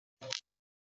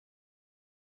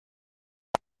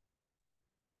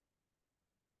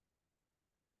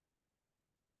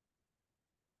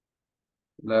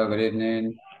Hello, good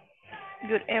evening.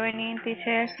 Good evening,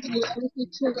 teacher.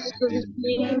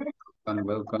 Welcome,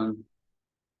 welcome.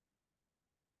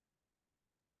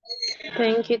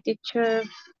 Thank you, teacher.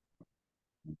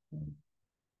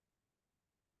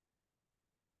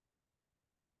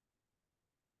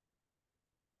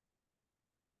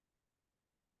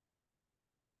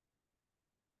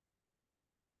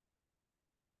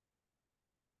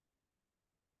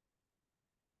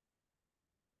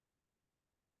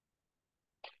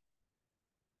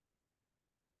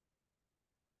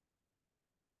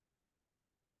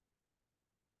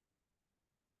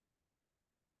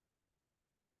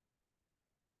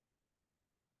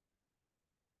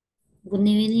 Good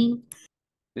evening.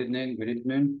 Good evening, good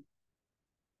evening.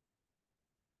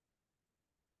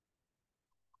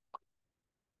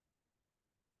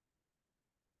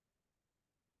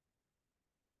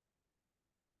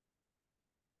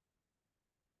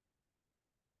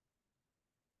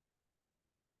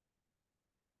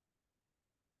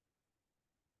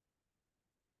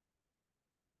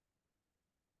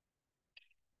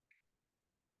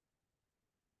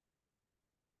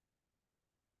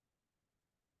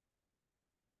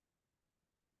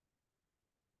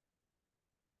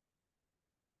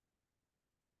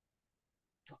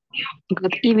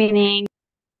 Good evening.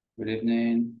 Good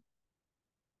evening.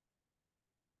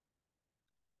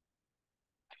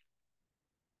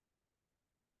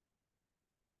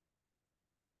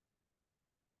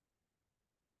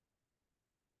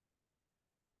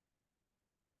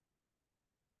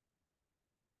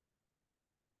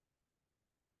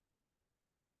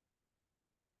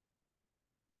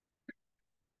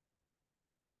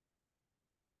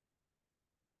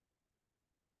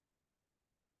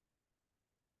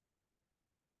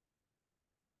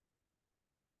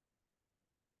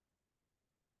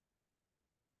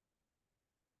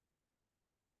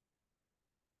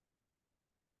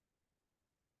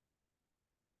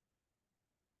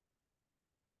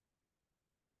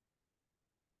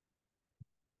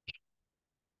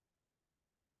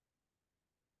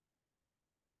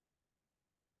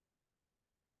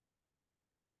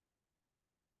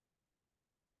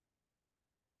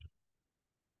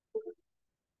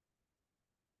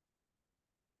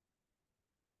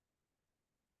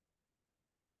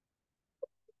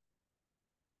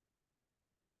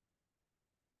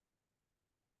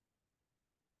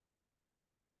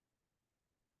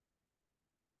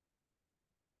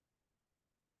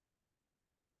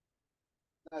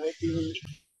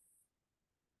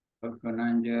 Welcome,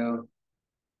 Angel.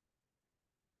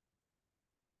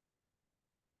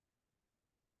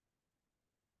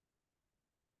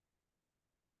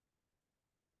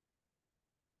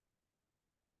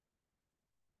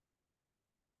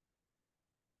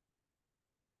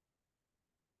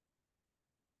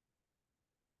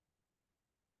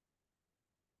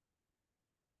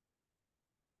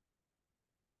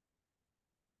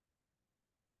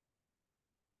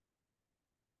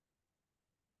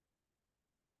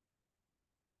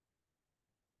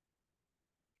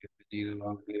 Good to see you,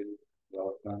 Uncle.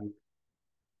 Welcome.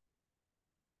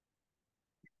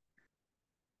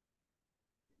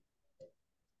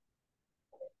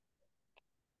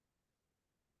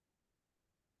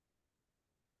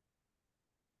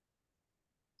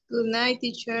 Good night,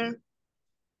 teacher.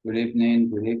 Good evening,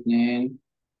 good evening.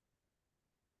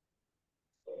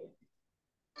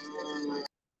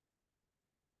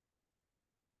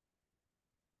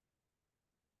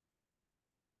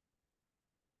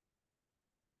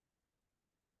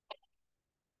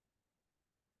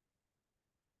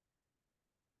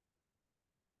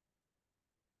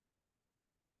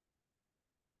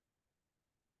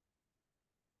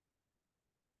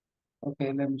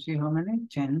 Okay, let me see how many.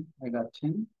 10. I got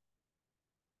 10.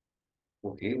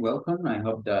 Okay, welcome. I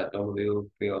hope that all of you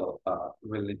feel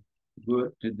really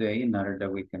good today in order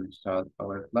that we can start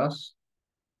our class.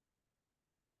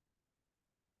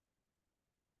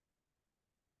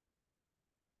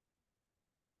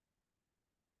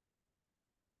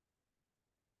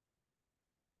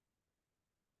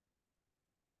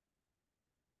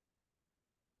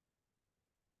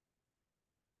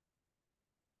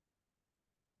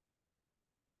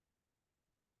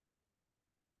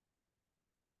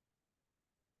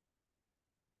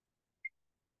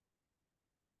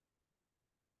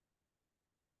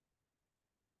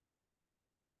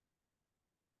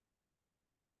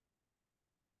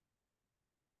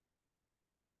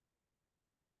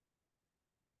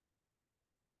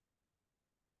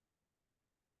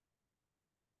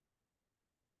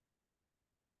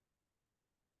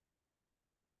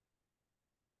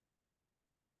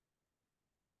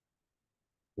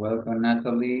 Welcome,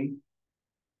 Natalie.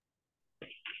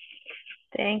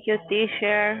 Thank you,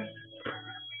 teacher.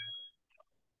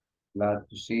 Glad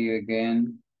to see you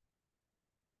again.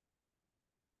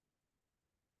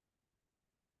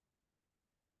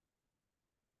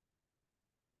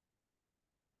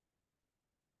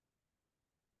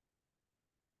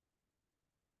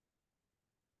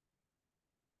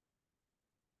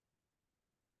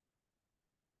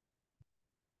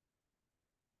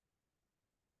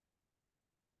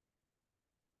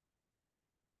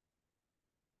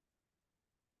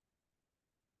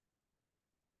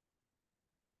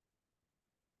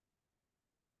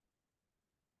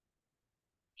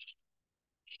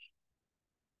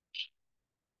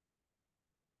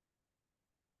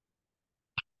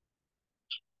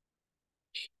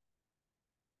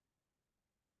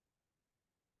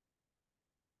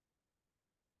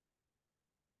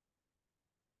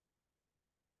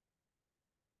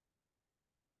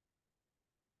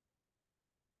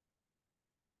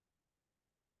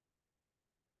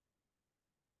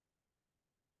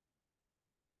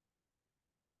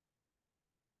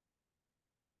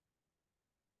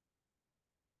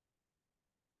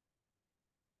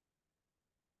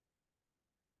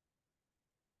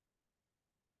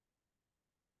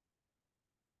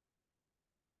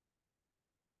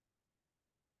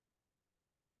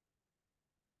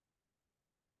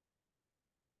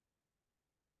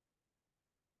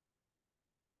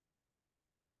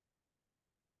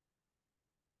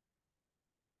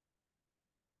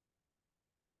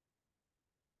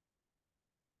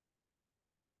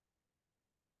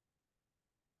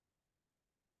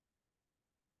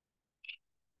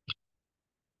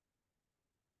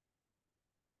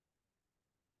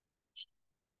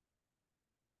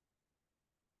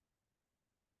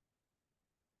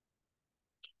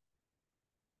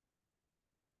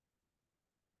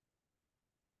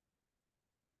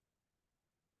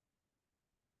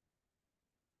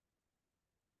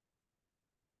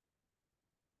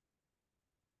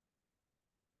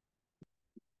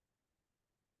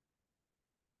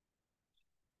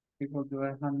 People do I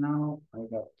have now? I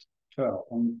got 12,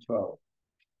 only 12.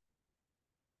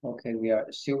 Okay, we are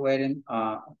still waiting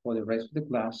for the rest of the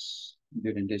class.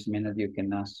 During this minute, you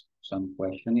can ask some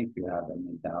question if you have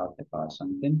any doubt about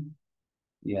something.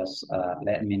 Yes,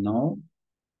 let me know.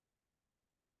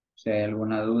 Si hay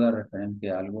alguna duda referente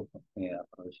a algo,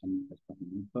 aprovechando estos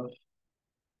minutos,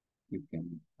 you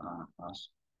can ask.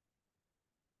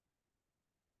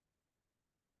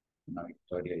 Now,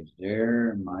 Victoria is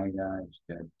there, Mayra is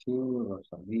there too,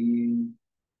 Rosalie,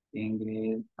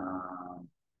 Ingrid,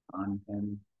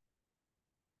 Anton,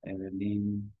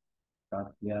 Evelyn,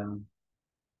 Katia,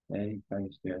 Erika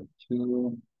is there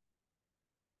too,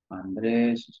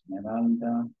 Andres,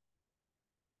 Esmeralda,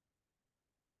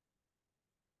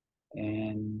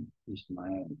 and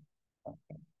Ismael.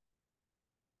 Okay.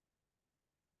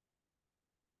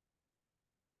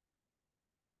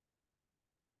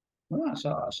 Well,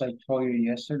 so as I told you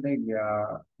yesterday, we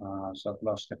are so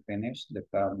close to finish the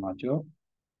third module.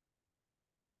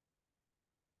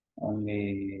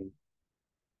 Only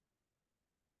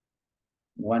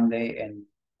 1 day and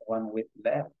 1 week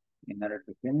left in order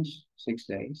to finish 6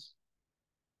 days.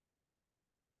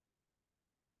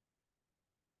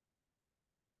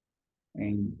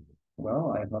 And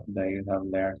well, I hope that you have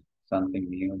learned something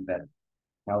new that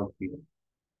help you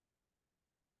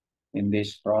in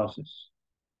this process.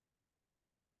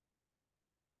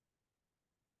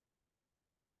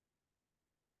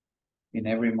 In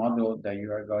every module that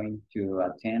you are going to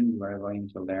attend, you are going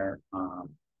to learn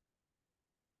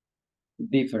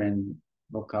different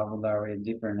vocabulary,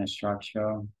 different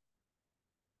structure.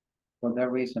 For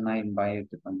that reason, I invite you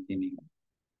to continue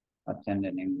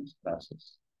attending English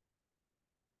classes.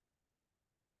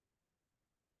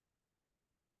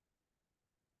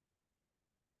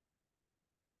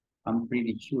 I'm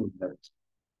pretty sure that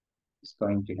it's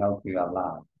going to help you a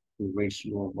lot to reach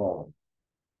your goal.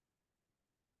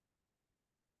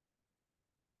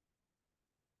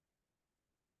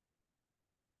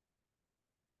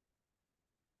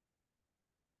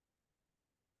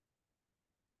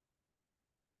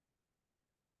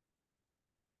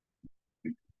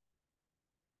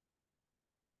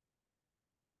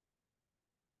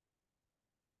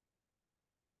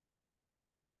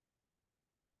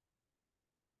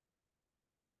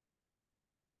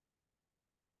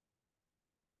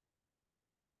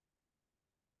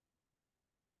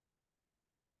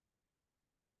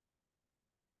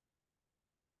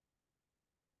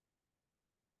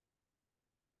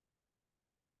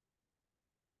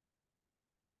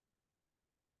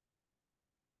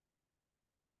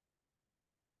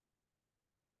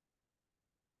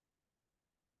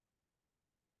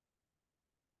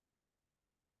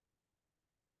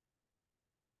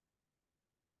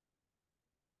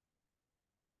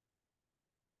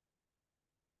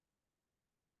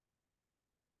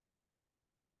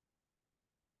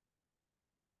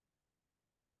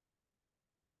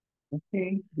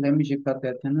 Okay, let me check out the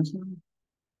attendance now.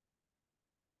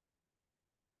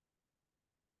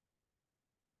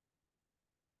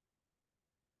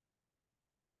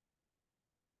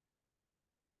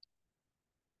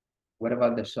 What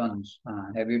about the songs?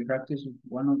 Have you practiced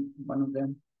one of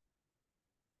them?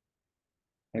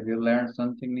 Have you learned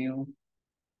something new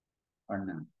or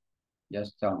not?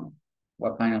 Just tell me.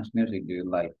 What kind of music do you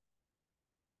like?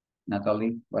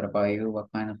 Natalie, what about you? What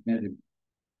kind of music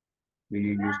do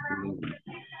you used to listen?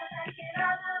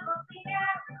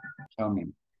 Tell me.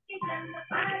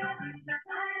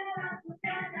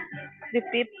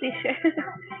 Repeat, teacher.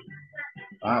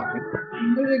 Okay.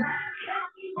 Music.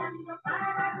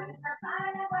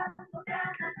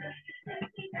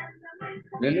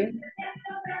 Really?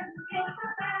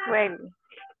 Well,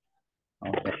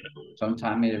 Okay.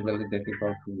 Sometimes it's really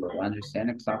difficult to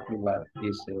understand exactly what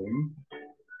he's saying.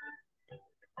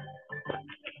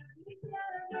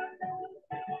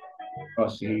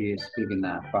 Because he is speaking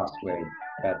a fast way,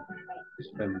 but it's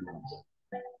really nice.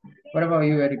 What about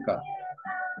you, Erica?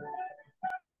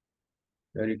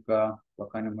 Erica,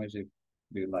 what kind of music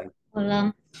do you like?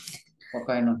 Hola. What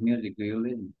kind of music do you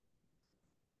listen?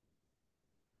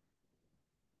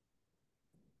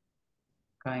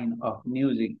 Kind of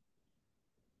music.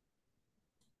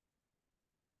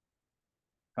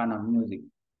 Kind of music.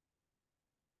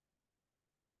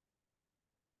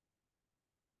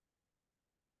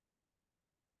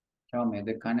 Tell me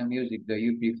the kind of music that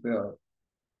you prefer.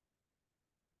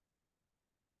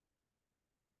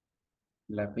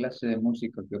 La clase de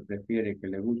música que prefiere, que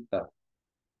le gusta.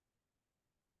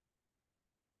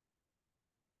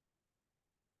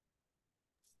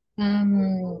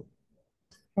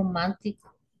 Romantic.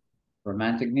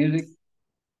 Romantic music?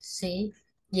 Sí.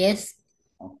 Yes.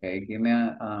 Okay, give me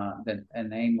a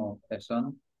name of a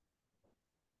song.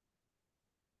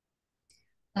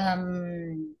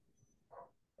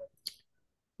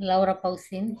 Laura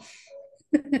Pausini.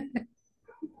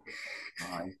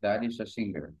 That is a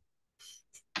singer.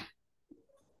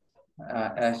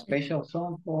 A special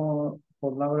song for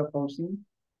Laura Pausini?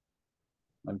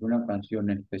 ¿Alguna canción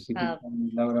específica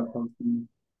de Laura Pausini?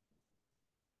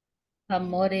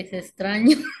 Amores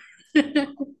extraños.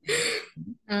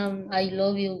 I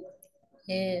love you.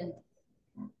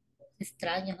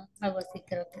 Extraño, ¿no? Algo así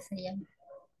creo que se llama.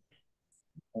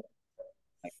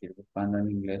 Aquí buscando en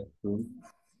inglés too.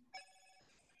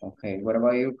 Okay, what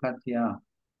about you, Katia?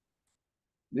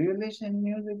 Do you listen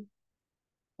music?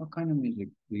 What kind of music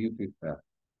do you prefer?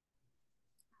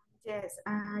 Yes,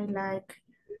 I like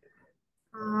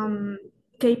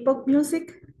K-pop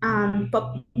music and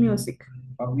pop music.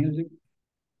 Pop music?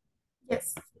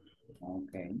 Yes.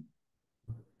 Okay.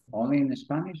 Only in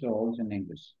Spanish or also in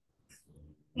English?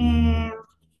 Eh,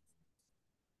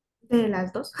 de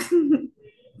las dos.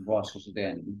 Both of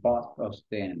them. Both of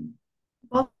them.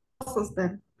 Both of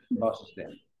them. Both of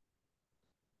them.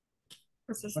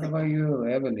 Both of What them. about you,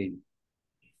 Evelyn?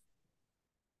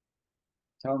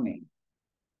 Tell me.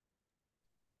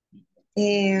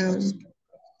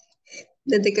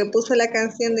 Desde que puso la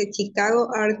canción de Chicago,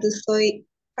 Hard to Say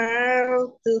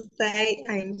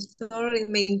I'm Sorry,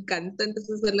 me encantó,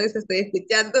 entonces solo eso estoy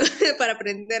escuchando para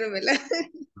aprendérmela.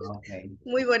 Okay.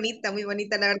 Muy bonita, muy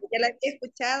bonita. La verdad ya la había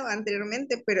escuchado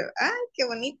anteriormente, pero ¡ay, qué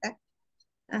bonita!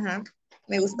 Ajá,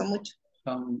 me gustó mucho.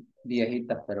 Son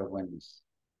viejitas pero buenas.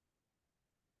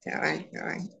 Cabal,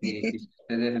 cabal. Y si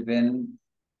ustedes ven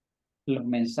los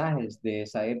mensajes de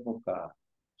esa época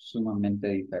sumamente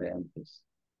diferentes.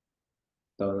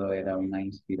 Todo era una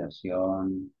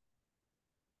inspiración,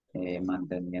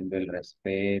 manteniendo el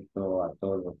respeto a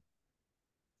todo.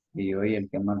 Y hoy el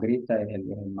que más grita es el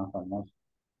más famoso.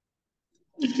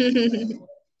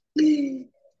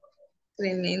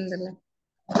 Tremenda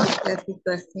la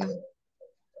situación.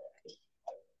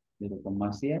 Pero como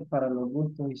así es, para los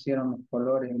gustos hicieron los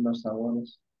colores y los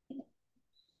sabores.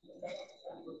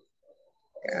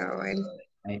 Cabal.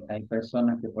 Hay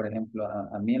personas que, por ejemplo,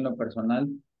 a mí en lo personal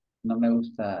no me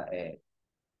gusta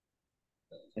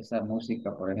esa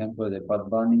música, por ejemplo, de Bad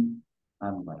Bunny.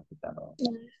 Ah, no, quítalo.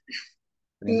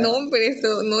 Primero, No, pero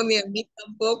eso no, ni a mí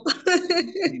tampoco.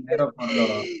 primero por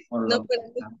No, los pero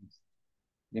mensajes.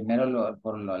 Primero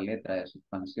por la letra de sus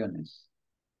canciones.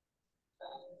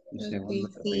 Y segundo,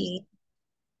 ok, el ritmo.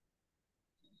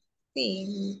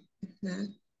 sí, sí, ajá,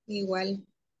 igual.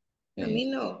 A Sí. mí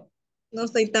no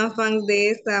soy tan fan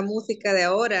de esa música de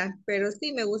ahora, pero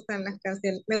sí me gustan las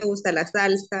canciones, me gusta la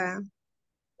salsa,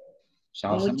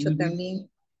 Salsa mucho music.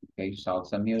 también. Okay,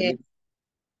 salsa Yes, music.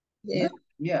 No, yes.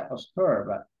 yeah, of course,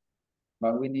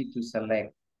 but we need to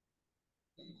select.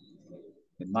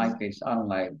 In my case, I don't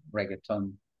like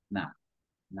reggaeton now.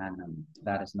 No, no, no,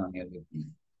 that is not new.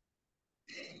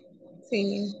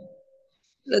 Sí.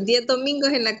 Los 10 domingos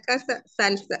en la casa,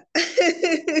 salsa.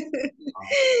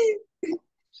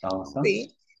 Salsa.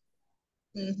 Sí.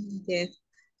 Yes.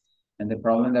 And the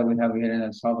problem that we have here in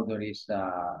El Salvador is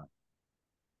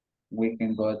we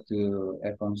can go to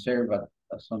a concert, but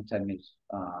sometimes it's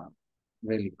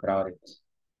really crowded.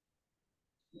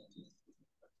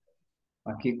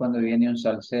 Aquí cuando viene un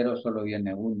salsero solo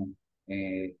viene uno.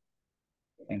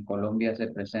 En Colombia se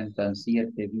presentan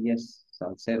 7, 10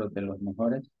 salseros de los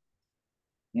mejores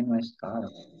y no es caro.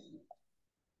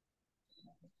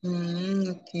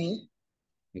 Ok.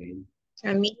 Sí.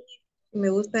 A mí me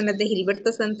gustan las de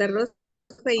Gilberto Santa Rosa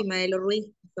y Maelo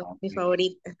Ruiz, son mis Ok.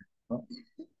 favoritas.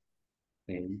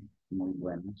 Sí, muy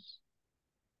buenos.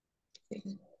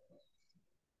 Sí.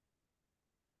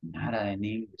 Nada en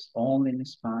inglés, only in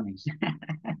Spanish.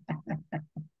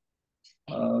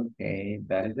 Okay,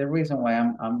 that is the reason why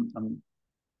I'm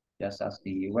just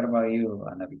asking you. What about you,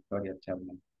 Ana Victoria? Tell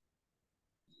me.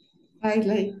 I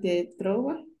like the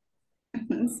trova,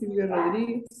 Silvio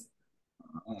Rodríguez,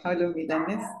 Pablo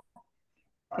Milanés,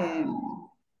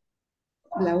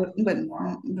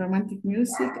 bueno, romantic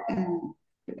music,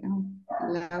 creo,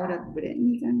 Laura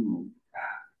Branigan,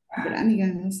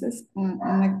 no sé, es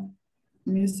una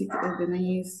music, the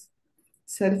name is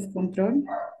Self-Control.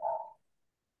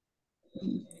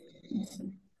 No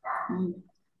sé.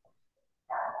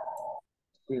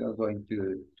 We are going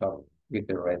to talk with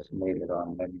the rest later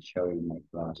on. Let me show you my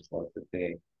class for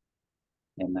today.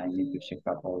 And I need to check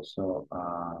up also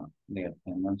the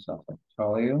attendance of I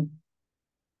told you.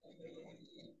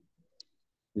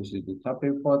 This is the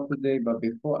topic for today, but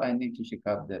before I need to check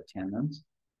up the attendance,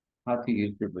 how to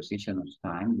use prepositions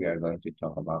time. We are going to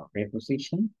talk about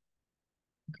preposition.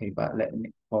 Okay, but let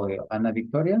me call you. Ana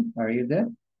Victoria, are you there?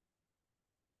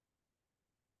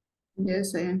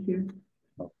 Yes, I am here.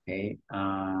 Okay,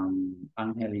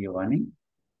 Ángel Giovanni.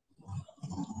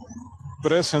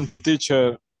 Present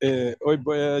teacher, hoy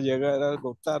voy a llegar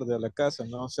algo tarde a la casa,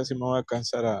 no sé si me voy a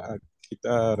alcanzar a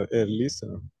quitar el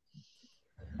listo,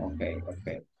 Okay,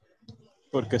 okay.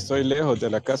 porque estoy lejos de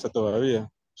la casa todavía.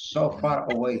 So far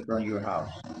away from your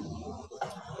house.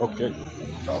 Ok.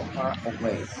 So far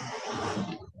away.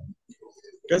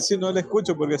 Casi no le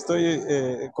escucho porque estoy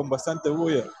con bastante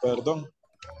bulla, perdón.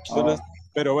 Solo Oh,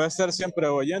 pero voy a estar siempre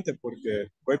oyente porque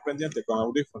voy pendiente con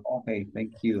audífono. okay,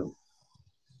 thank you.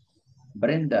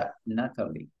 Brenda,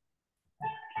 Natalie.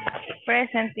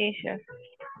 Present teacher.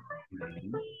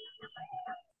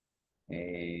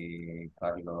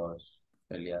 Carlos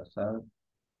Eliazar.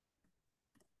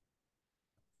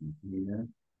 Here.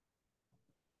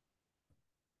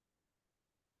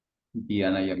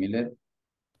 Diana Yamilet.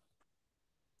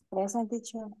 Present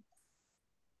teacher.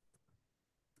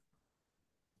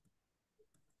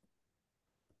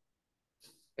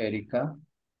 Erika.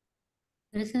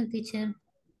 Present teacher.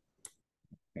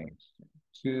 Okay.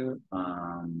 Two.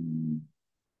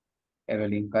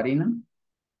 Evelyn Karina.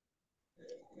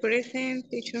 Present,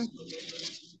 teacher.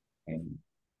 Okay.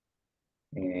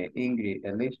 Ingrid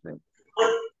Elizabeth.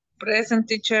 Present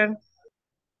teacher.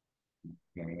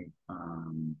 Okay.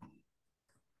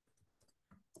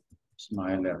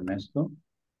 Ismael Ernesto.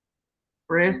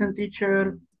 Present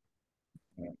teacher.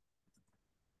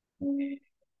 Okay.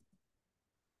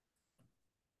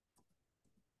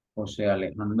 José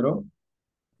Alejandro.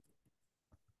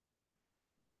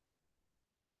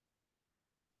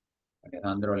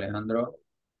 Alejandro.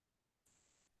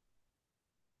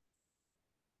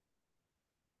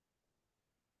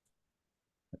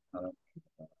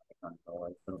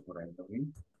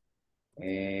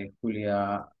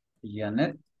 Julia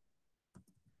Janet.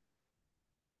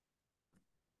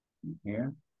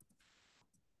 Here.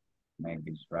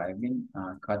 Maybe it's driving.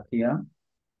 Katia.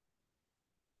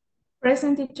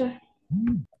 Present teacher.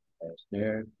 Is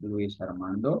there. Luis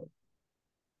Armando.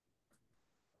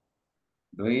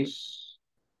 Luis.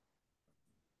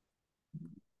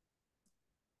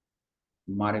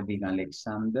 Marvin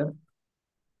Alexander.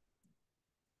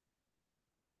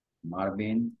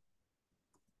 Marvin.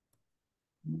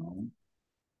 No.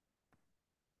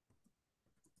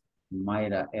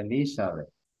 Mayra Elizabeth.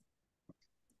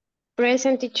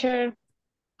 Present teacher.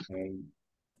 Okay.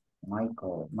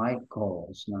 Michael.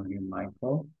 It's not here,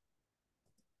 Michael.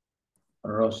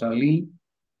 Rosalie.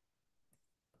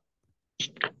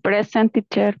 Present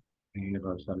teacher. Okay,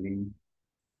 Rosalie.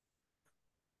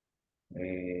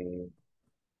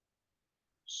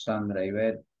 Sandra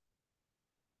Ivette.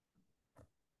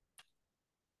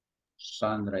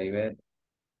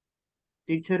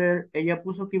 Teacher, ella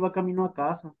puso que iba camino a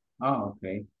casa. Ah,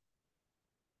 okay.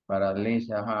 But at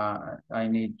least I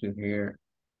need to hear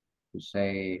to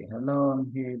say, hello,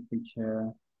 I'm here,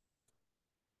 teacher.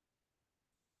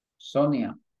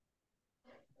 Sonia.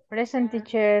 Present,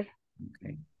 teacher.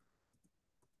 Okay.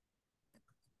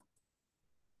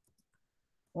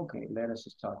 Okay, let us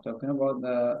start talking about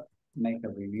make a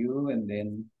review, and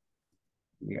then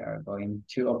we are going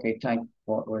to, okay, type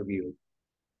for review.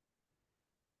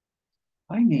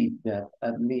 I need that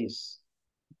at least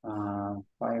 5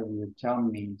 of you tell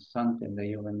me something that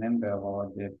you remember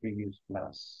about the previous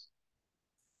class.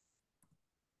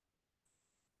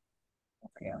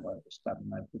 Okay, I'm going to start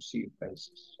my perceived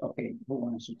basis. Okay, who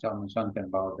wants to tell me something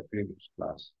about the previous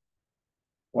class?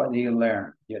 What did you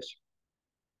learn? Yes.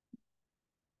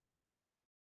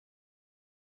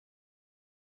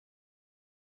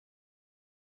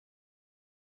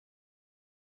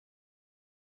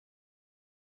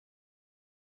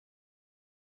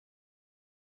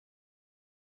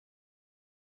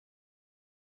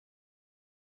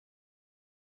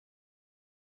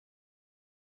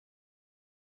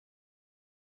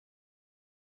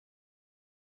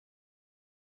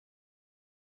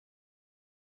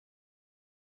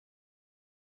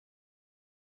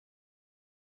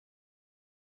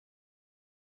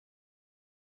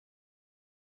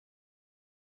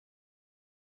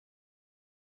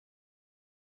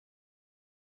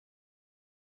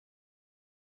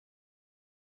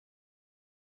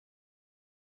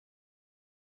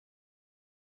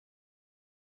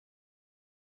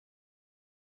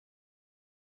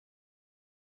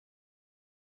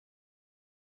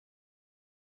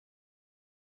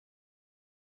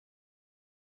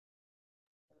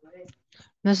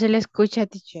 No se le escucha,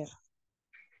 teacher.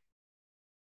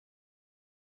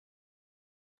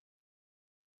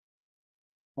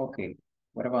 Okay,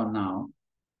 what about now?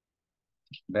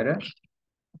 Better?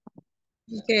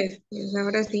 Yes, yes,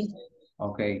 ahora sí.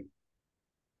 Okay.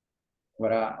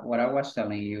 What I was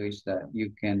telling you is that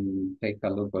you can take a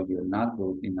look at your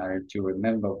notebook in order to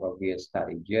remember what we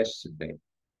studied yesterday.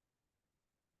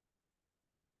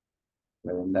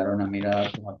 Pueden dar una mirada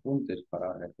a sus apuntes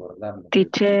para recordarlo.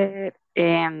 Teacher,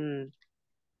 el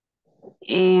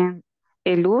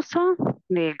uso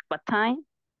del what time,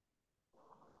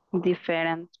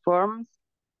 different forms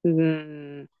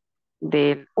del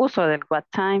uso del what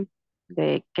time,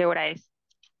 de qué hora es.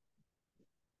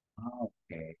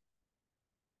 Okay.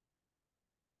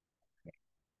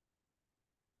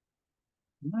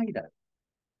 Mayra,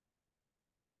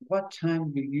 what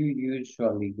time do you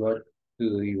usually go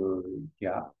to your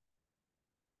job?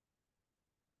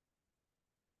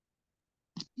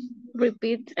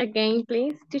 Repeat again,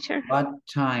 please, teacher. What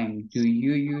time do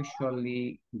you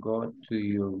usually go to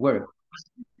your work?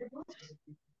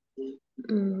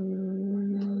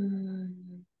 Mm.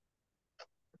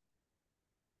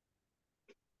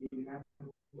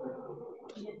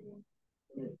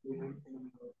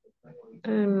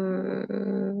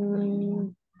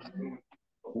 Um,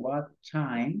 What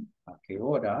time, a qué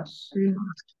horas,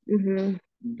 mhm.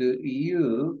 do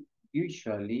you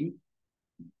usually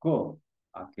go?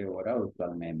 ¿A qué hora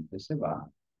usualmente se va?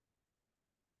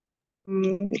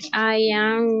 I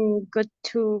am go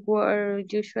to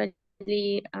work usually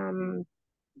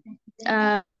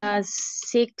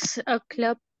 6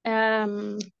 o'clock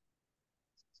a.m.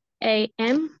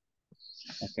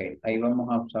 Ok, ahí vamos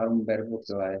a usar un verbo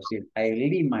que va a decir, I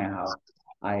leave my house.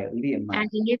 I leave my I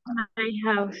leave my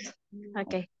house.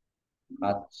 Okay.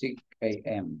 at 6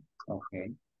 a.m.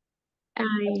 Okay.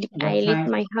 I What leave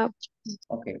time? my house.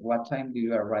 Okay, what time do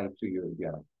you arrive to your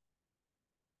job?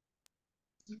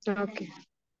 Okay.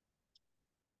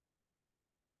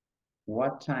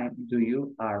 What time do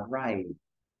you arrive?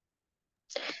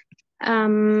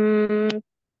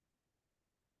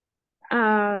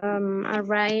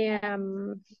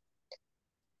 Arrive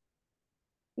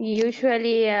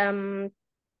usually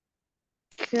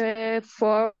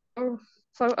 4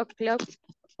 o'clock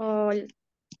or,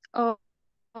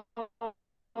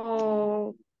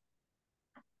 or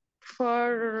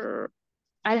for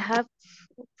I have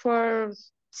for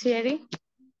theory.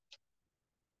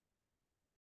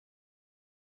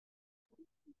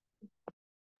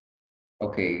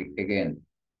 Okay, again,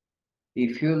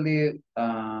 if you leave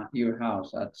your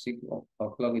house at 6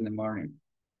 o'clock in the morning,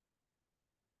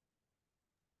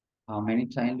 how many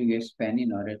time do you spend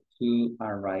in order to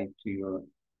arrive to your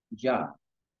job?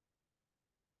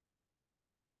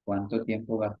 ¿Cuánto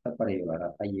tiempo gasta para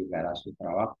llegar a su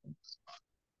trabajo?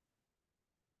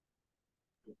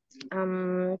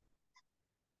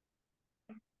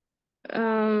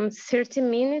 30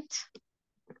 minutes.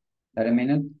 30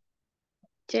 minutes?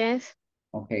 Yes.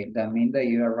 Okay, that means that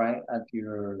you arrive at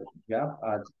your job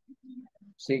at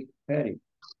 6:30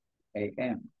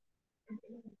 a.m.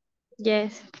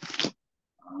 Yes.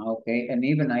 Okay, and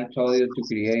even I told you to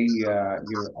create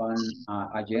your own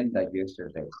agenda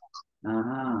yesterday.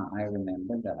 I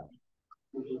remember that.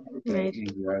 Okay, Nice.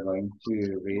 and you are going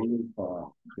to read it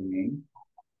to me.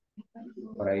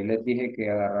 Por ahí les dije que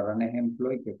agarraran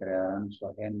ejemplo y que crearan su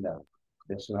agenda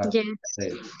de sus Yes.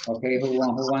 actividades. Okay, who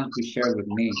wants to share with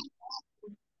me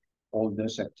all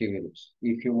those activities?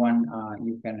 If you want,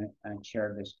 you can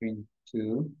share the screen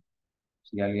too.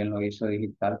 Si alguien lo hizo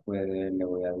digital, le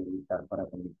voy a habilitar para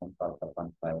que me comparta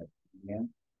pantalla.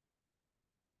 Bien.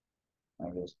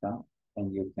 Ahí está.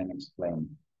 And you can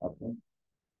explain. Okay.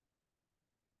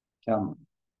 Come.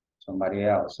 Somebody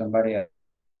else. Somebody else.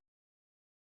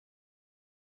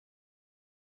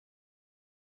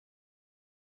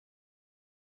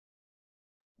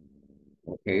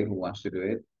 Okay, who wants to do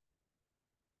it?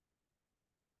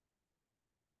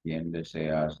 ¿Quién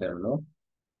desea hacerlo?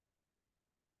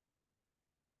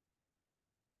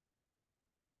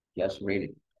 Just read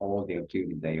it. All the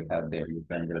activities that you have there, you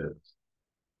can do it.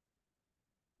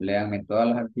 Léanme todas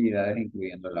las actividades,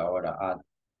 incluyendo la hora.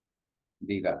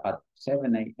 Diga, at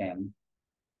 7 a.m.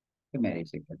 ¿Qué me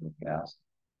dice que es lo que hace?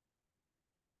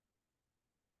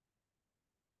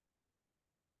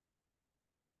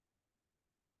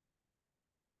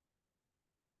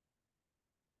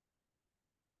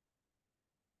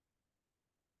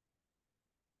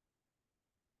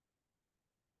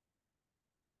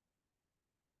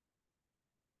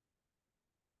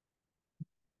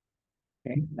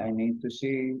 Okay, I need to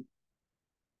see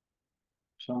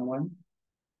someone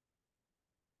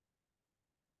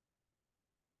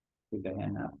with the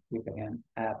hand up, with the hand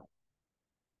up.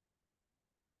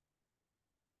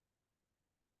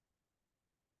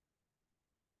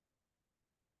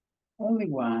 Only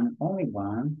one, only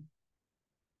one.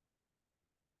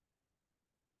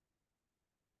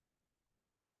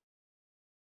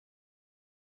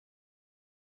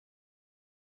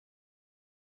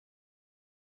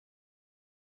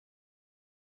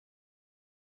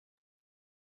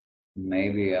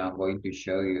 Maybe I'm going to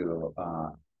show you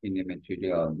in the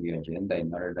material the agenda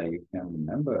in order that you can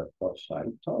remember. Of course, I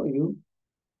told you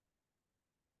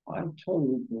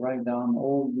to write down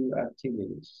all your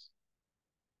activities.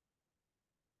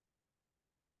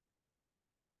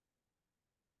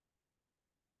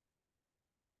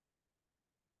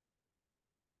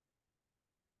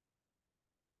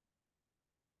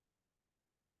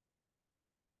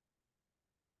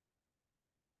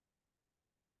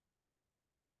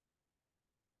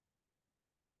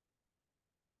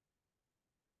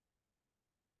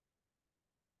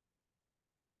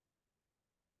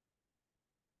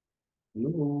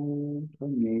 Hello, for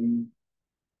me.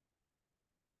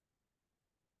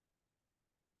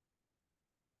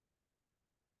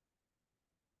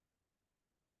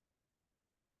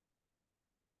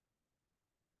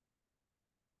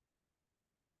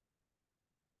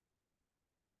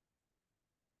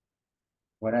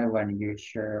 What I want you to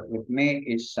share with me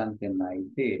is something like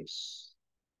this.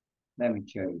 Let me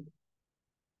show you.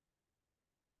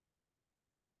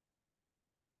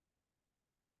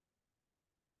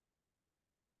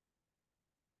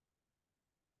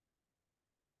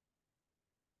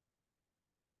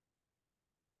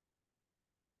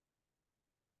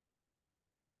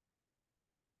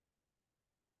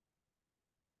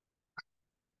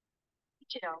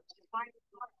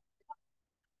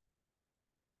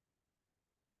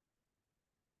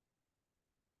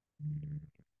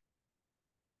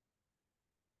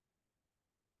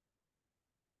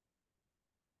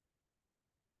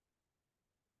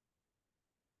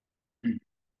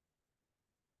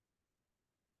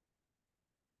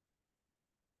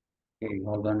 Okay,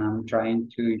 hold on. I'm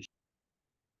trying to.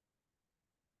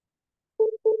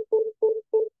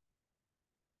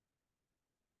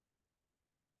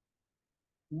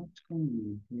 What's going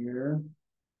on here?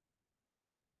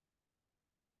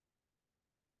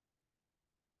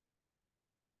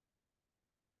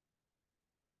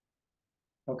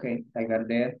 Okay, I got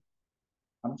there.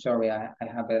 I'm sorry, I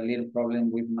have a little problem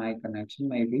with my connection,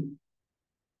 maybe.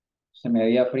 Se me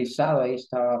había frizado, ahí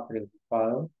estaba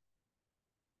preocupado.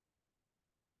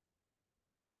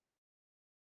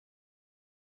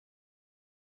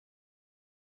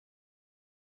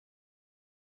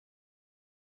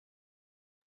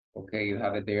 Okay, you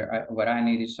have it there. What I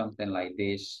need is something like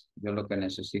this. Yo lo que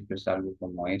necesito es algo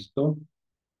como esto,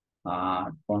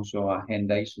 con su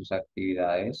agenda y sus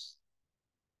actividades,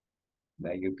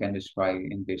 that you can describe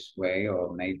in this way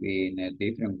or maybe in a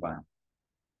different one.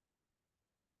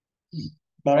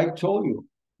 But I told you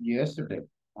yesterday,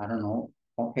 I don't know.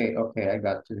 Okay, I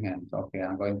got 2 hands. Okay,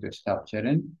 I'm going to stop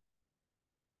chatting.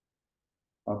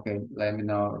 Okay, let me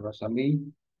know, Rosalie.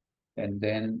 And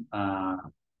then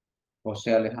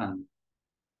José Alejandro.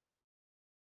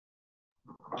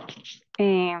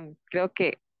 Creo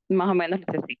que más o menos es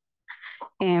así.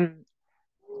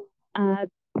 At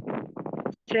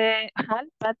 7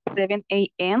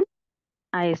 a.m.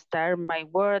 I start my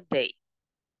work day.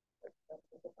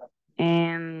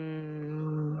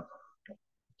 And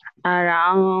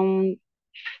around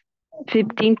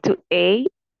 15 to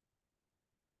 8,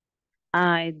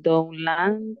 I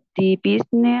download the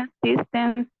business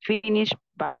system, finish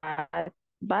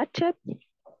budget.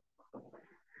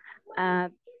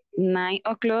 At 9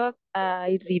 o'clock,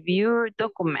 I review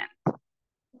documents.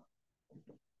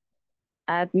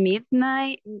 At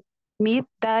midnight,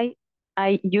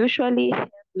 I usually have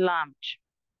lunch.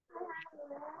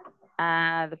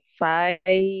 At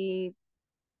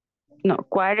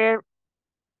quarter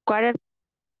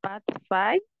past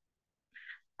 5,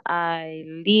 I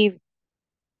leave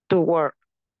to work.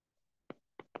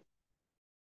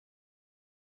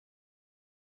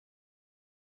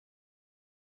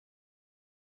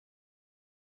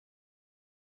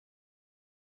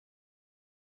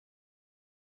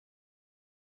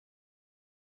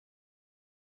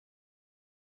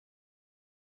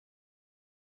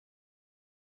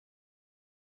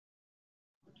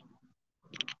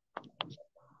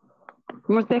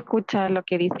 ¿Cómo se escucha lo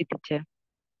que dice, teacher?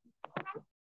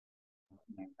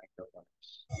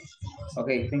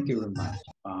 Okay, thank you very much.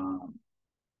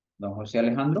 Don José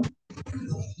Alejandro.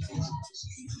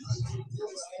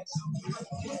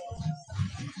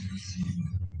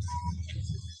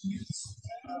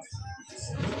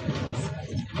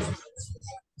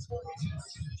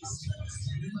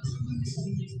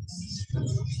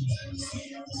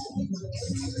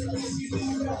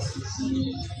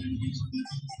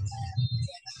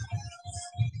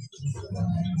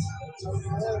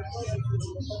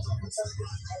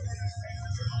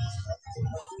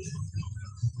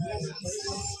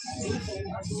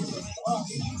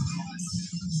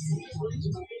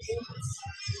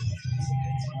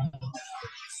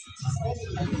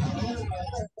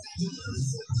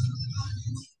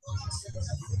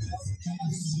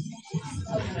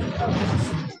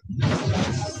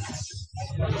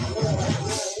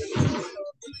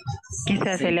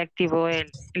 Quizás se le activó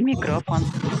el micrófono.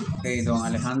 Ok, don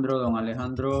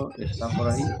Alejandro, ¿está por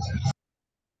ahí?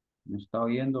 ¿Me está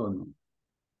oyendo o no?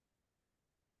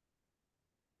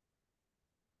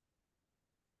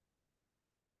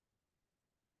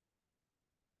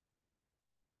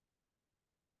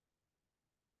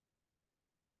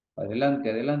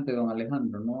 Adelante, don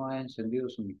Alejandro. No ha encendido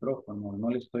su micrófono, no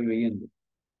le estoy oyendo.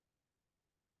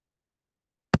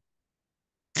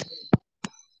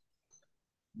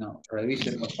 No,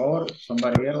 revise por favor, son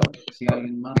variados. Si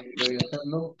alguien más puede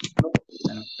hacerlo, en lo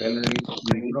que él revise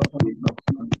su micrófono, no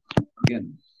estoy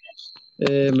oyendo.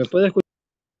 ¿Me puede escuchar?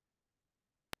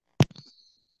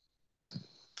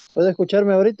 ¿Puede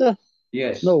escucharme ahorita?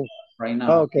 Yes, No. right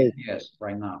now. Okay. Yes,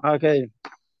 right now. Okay.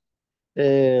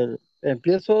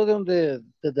 ¿Empiezo desde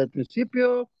el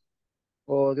principio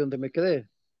o de donde me quedé?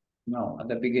 No, at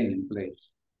the beginning, please.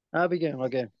 Begin,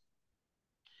 okay.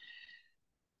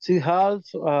 City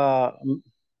halls,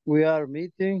 we are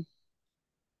meeting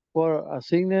for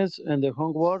assignments and the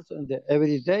homework and the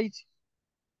every day.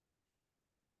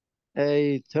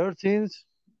 8:13,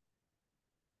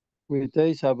 we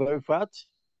take a very fast.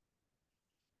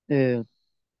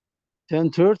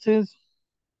 10:30,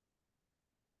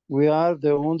 we are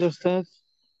the understand.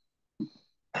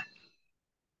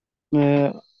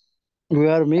 We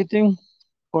are meeting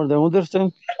for the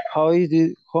understand how is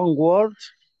the homework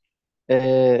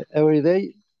every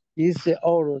day is the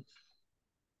hour.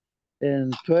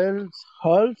 And 12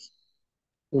 halls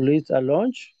to lead a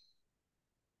lunch.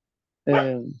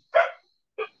 And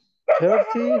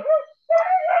 30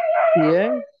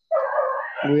 p.m.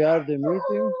 we are the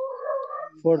meeting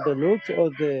for the look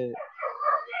of the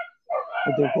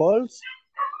goals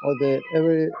of the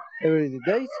every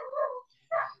day.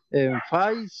 And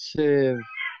 5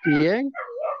 p.m.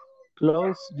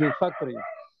 close the factory.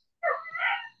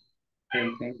 Okay,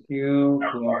 thank you.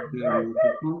 Close the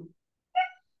microphone.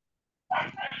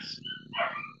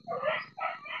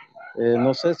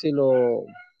 No sé si lo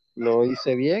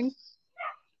hice bien,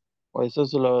 o eso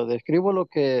se lo describo lo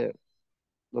que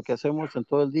hacemos en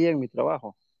todo el día en mi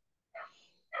trabajo.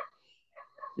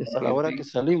 Y hasta la hora que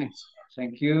salimos.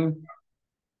 Thank you.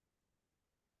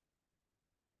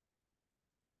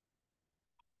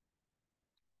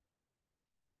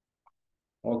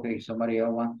 Okay, somebody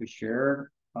else wants to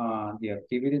share the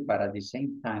activity, but at the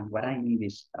same time, what I need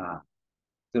is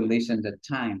to listen the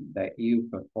time that you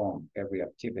perform every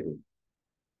activity.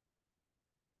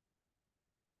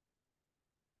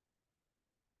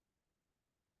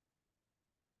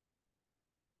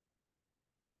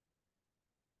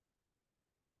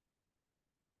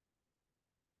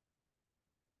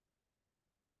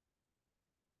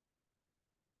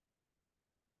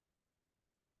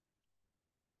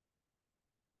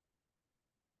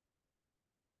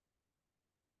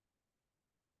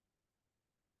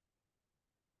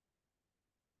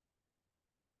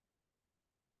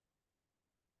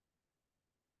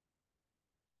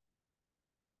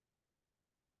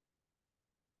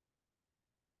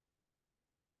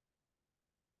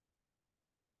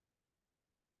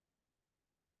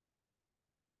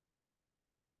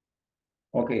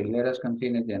 Okay, let us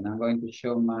continue then. I'm going to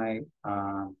show my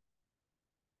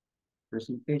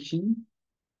presentation.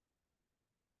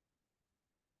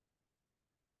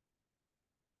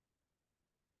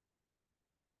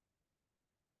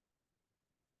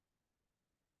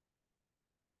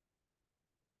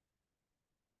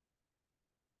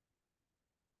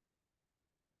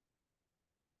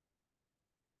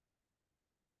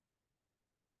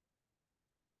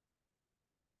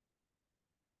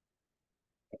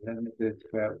 Let me do it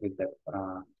with the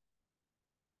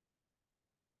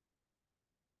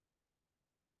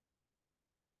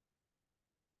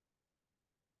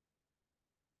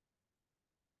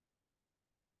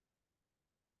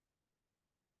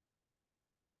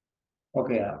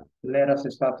okay, let us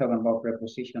start talking about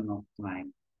preposition of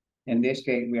time. In this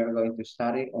case, we are going to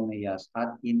study only as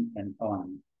add, in, and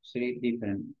on, 3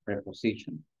 different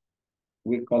prepositions.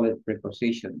 We call it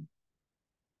preposition.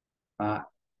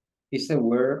 It's a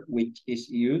word which is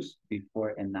used before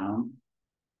a noun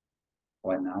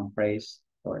or a noun phrase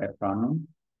or a pronoun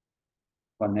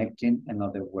connecting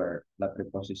another word. La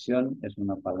preposición es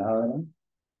una palabra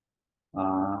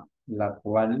la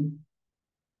cual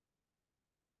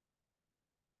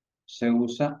se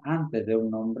usa antes de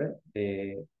un nombre,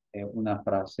 de una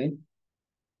frase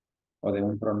o de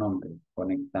un pronombre,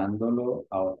 conectándolo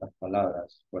a otras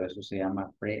palabras. Por eso se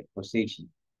llama preposition.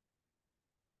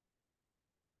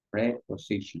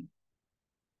 Preposition.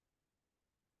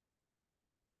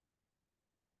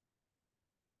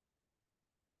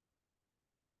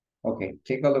 Okay,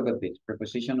 take a look at this.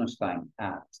 Preposition of time,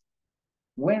 at.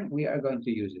 When we are going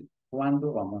to use it?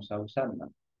 ¿Cuándo vamos a usarla?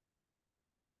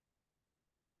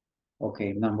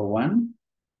 Okay, number 1,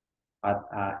 at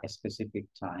a specific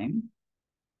time.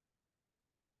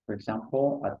 For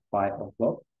example, at 5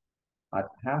 o'clock, at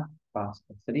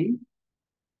 3:30.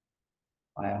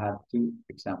 I have 2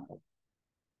 examples.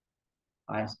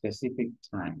 A specific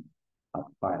time, at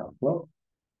 5 o'clock,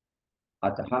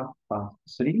 at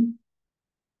 3:30.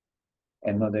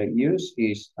 Another use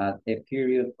is at a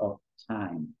period of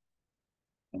time.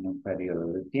 En un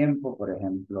periodo de tiempo, por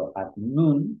ejemplo, at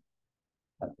noon,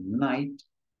 at night,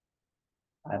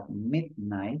 at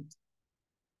midnight,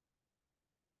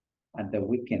 at the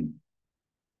weekend.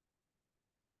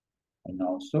 And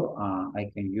also,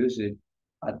 I can use it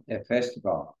at a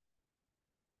festival.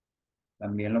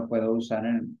 También lo puedo usar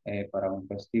para un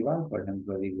festival. Por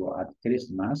ejemplo, digo at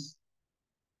Christmas,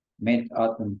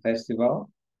 Mid-Autumn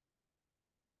Festival,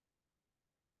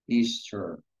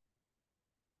 Easter.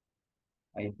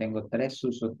 Ahí tengo 3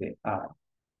 usos de at.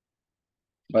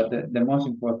 But the most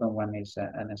important one is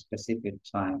a specific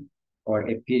time or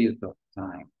a period of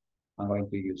time. I'm going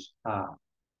to use at.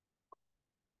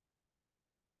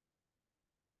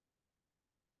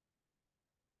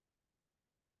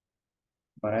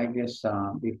 But I guess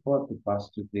before to pass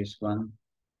to this one,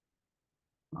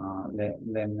 let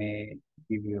me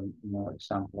give you more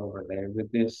example over there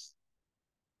with this.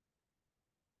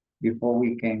 Before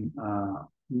we can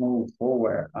move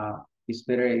forward, it's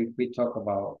better if we talk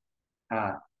about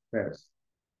at first.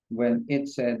 When it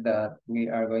said that we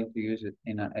are going to use it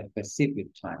in a specific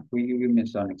time, will you give me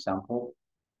some example?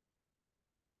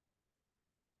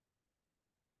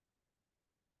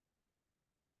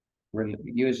 We're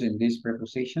using this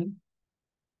preposition.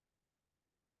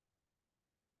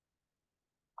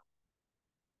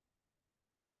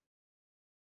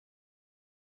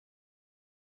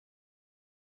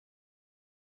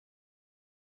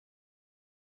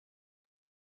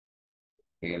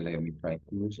 Okay, let me try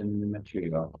to use the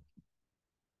material.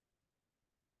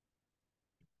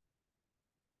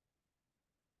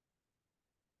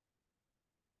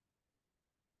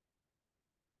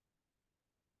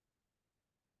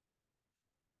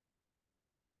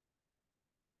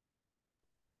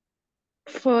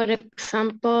 For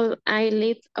example, I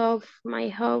leave off my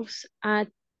house at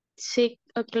 6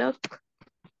 o'clock.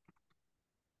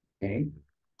 Okay.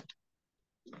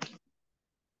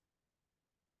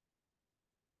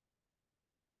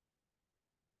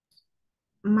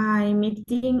 My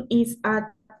meeting is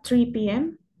at 3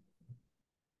 p.m.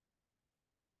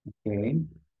 Okay.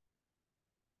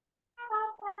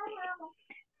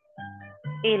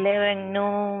 11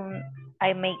 noon,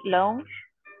 I make lunch.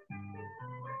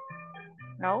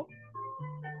 No?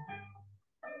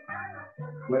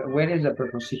 Where is the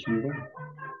preposition there?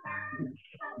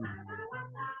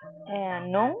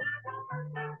 No.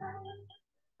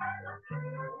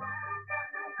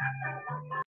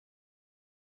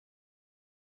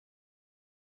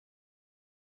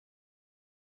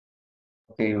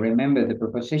 Okay, remember the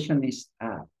preposition is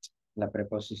at. La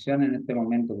preposición en este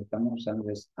momento que estamos usando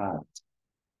es at.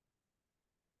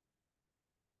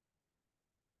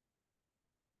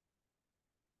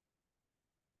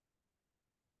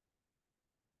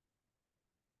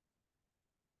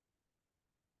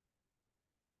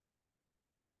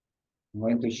 I'm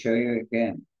going to show you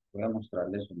again. Voy a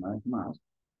mostrarles una vez más.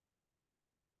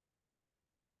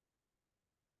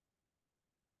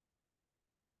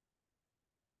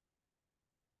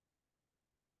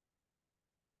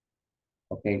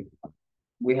 Okay,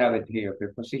 we have it here,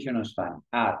 prepositions time,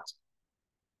 at.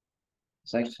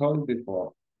 As I told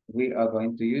before, we are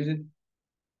going to use it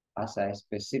as a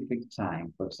specific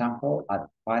time. For example, at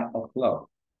 5 o'clock.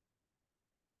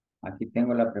 Aquí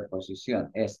tengo la preposición,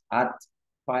 es at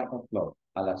 5 o'clock,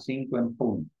 a las 5 en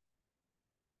punto.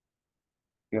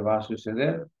 ¿Qué va a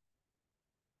suceder?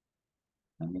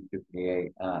 I need to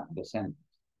create the sentence.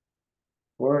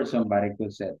 Or somebody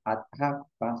could say, at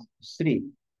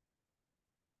 3:30.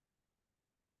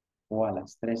 O a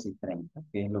las 3:30.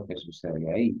 ¿Qué es lo que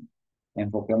sucede ahí?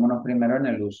 Enfoquémonos primero en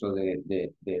el uso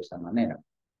de esa manera.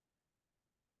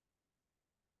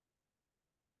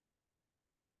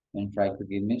 And try to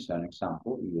give me some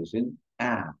example using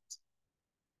at.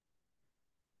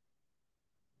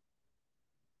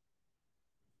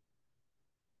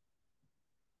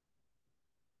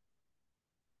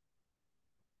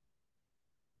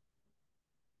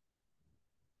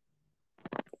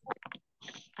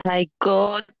 I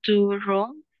go to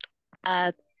room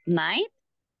at night.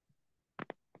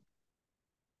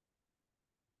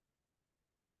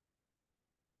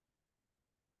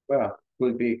 Well,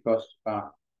 could be because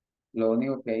lo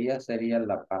único que ella sería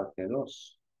la parte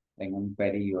 2 en un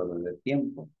periodo de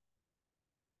tiempo.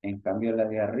 En cambio, la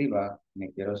de arriba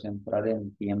me quiero centrar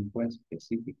en tiempo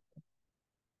específico.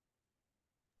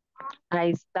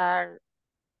 I start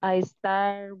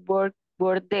work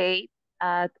day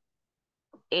at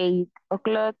 8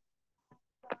 o'clock.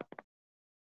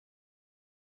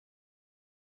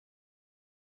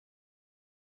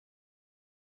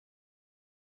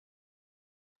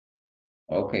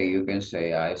 Okay, you can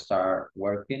say I start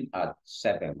working at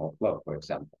 7 o'clock, for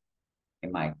example.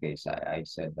 In my case, I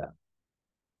said that.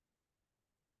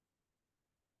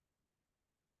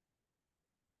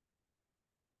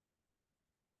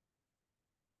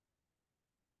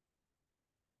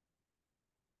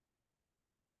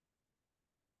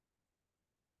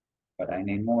 But I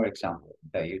need more examples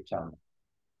that you tell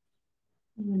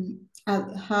me.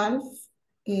 At half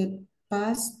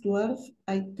past 12,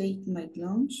 I take my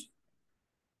lunch.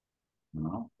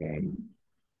 Okay.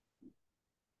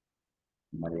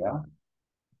 Maria?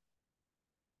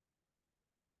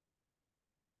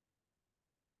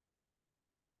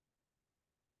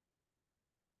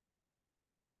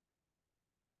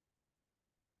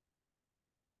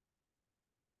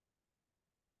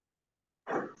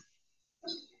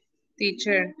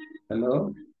 Teacher,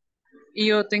 Hello?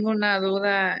 yo tengo una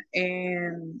duda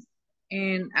en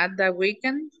at the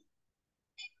weekend.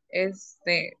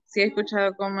 Sí he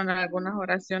escuchado como en algunas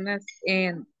oraciones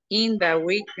en in the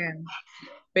weekend,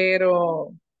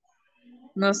 pero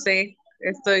no sé,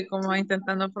 estoy como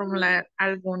intentando formular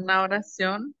alguna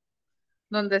oración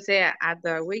donde sea at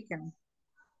the weekend.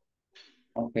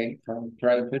 Okay,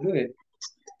 try to do it.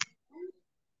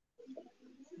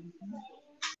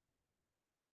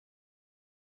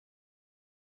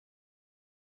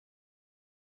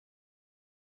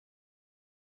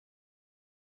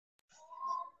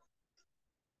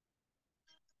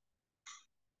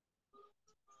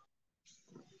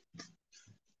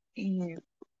 Y,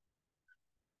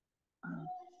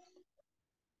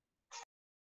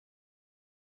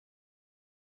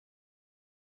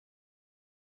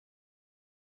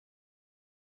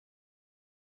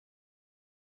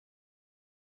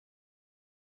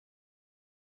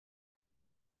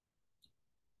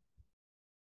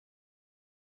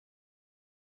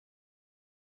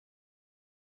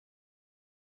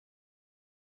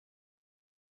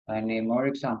 I need more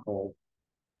examples.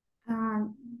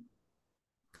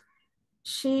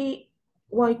 She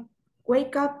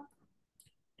wake up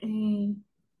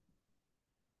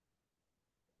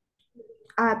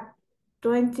at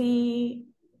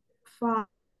 25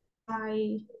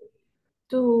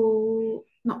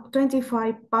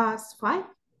 25 past 5.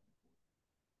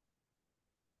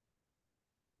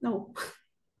 No.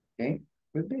 Okay,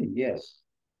 could be, yes.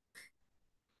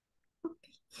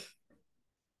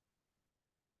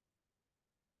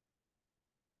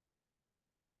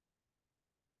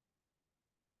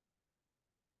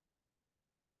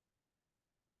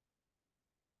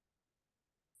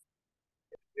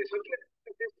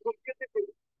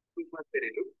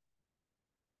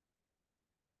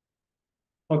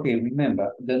 Okay,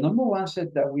 remember, the number one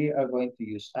said that we are going to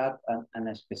use at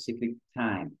a specific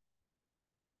time.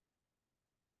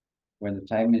 When the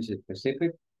time is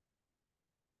specific,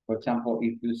 for example,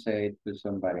 if you say to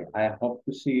somebody, I hope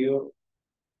to see you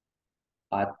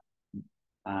at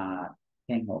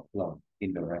 10 o'clock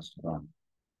in the restaurant.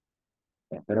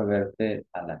 Espero verte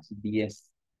a las 10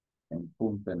 en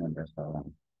punto en el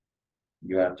restaurante.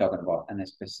 You are talking about a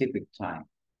specific time.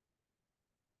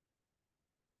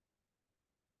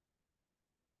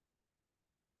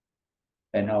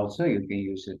 And also you can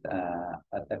use it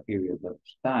at a period of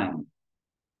time.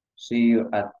 See you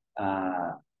at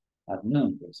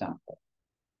noon, for example.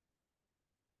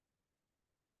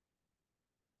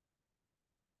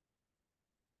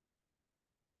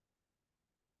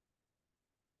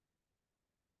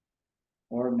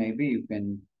 Or maybe you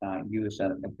can use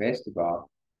a festival.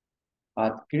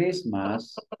 At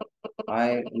Christmas,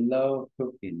 I love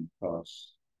cooking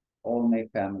because all my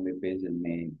family visit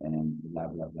me and blah,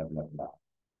 blah, blah, blah, blah.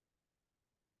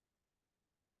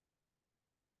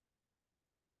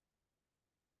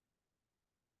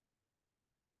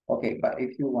 Okay, but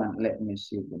if you want, let me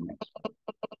see the next one.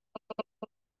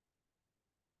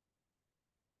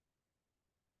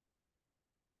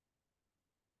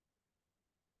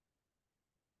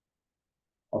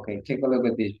 Okay, take a look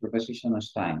at this preposition of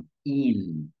time.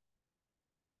 In.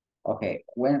 Okay,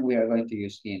 when we are going to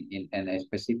use in a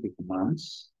specific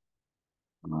months.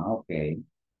 Okay.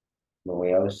 Lo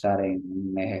voy a usar en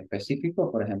un mes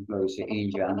específico, por ejemplo, dice in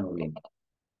January,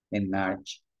 in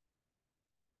March.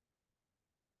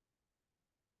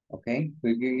 Okay,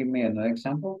 could you give me another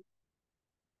example?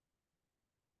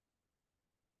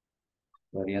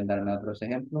 ¿Podrían darme otros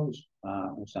ejemplos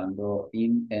usando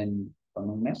con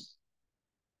un mes?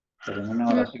 Pero en una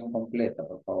oración completa,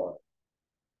 por favor.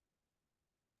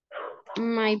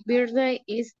 My birthday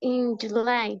is in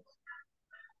July.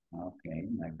 Okay,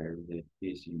 my birthday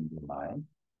is in July.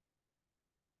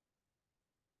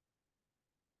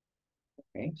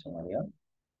 Okay, somebody else?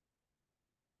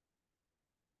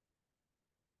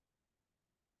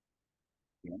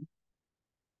 Bien.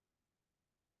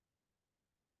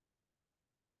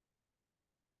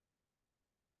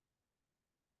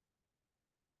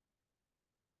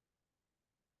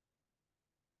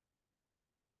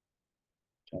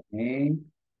 Okay.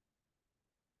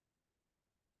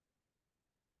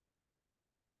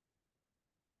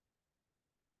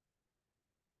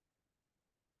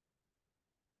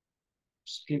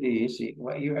 It's pretty easy.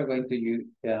 What you are going to use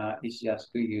is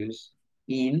just to use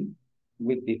in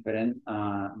with different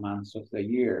months of the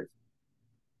year.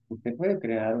 Usted puede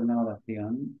crear una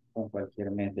oración con cualquier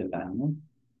mes del año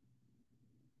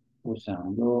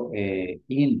usando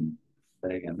in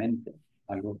previamente.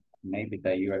 Algo maybe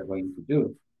that you are going to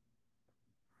do.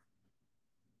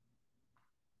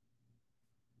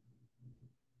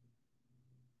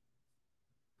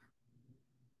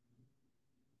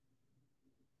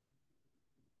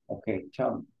 Okay,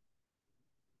 Tom.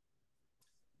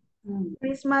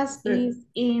 Christmas is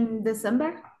in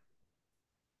December.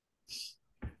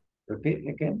 Repeat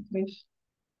again, please.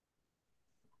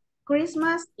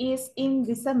 Christmas is in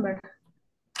December.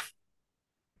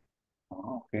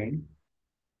 Oh, okay.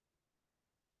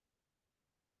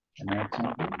 Another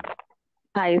example?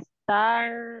 I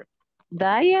start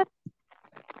diet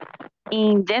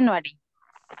in January.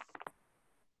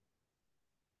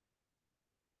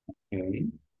 Okay.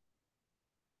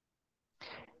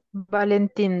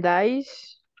 Valentine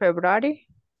Days, February.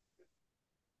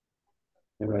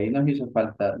 Pero ahí nos hizo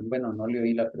falta, bueno, no le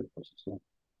oí la preposición.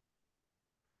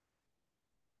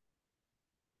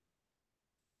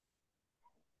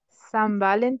 San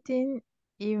Valentin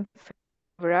in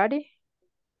February.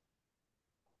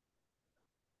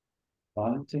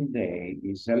 Valentine's Day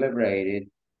is celebrated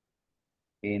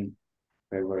in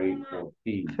February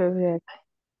 14. February.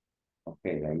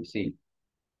 Okay, ahí sí.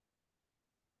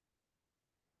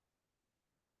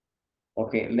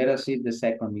 Okay, let us see the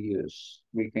second use.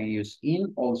 We can use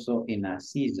in also in a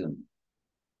season,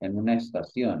 en una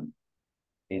estación,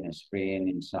 in spring,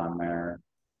 in summer,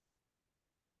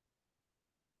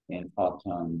 in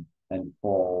autumn, and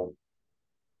fall.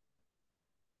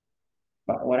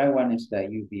 But what I want is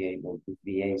that you be able to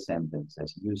create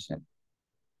sentences using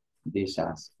this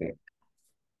aspect.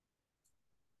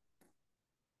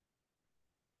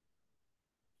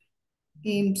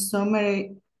 In summer,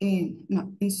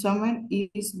 in summer it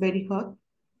is very hot.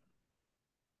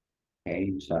 Okay,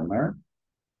 in summer,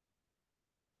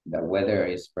 the weather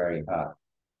is very hot.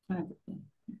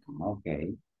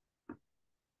 Okay.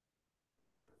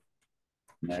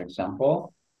 Another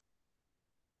example?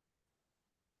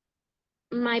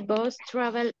 My boss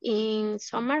travel in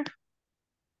summer.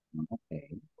 Okay.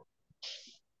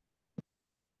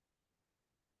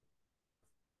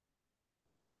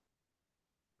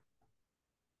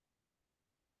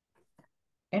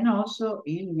 And also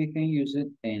we can use it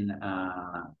in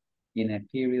a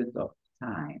period of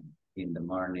time. in the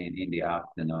morning, in the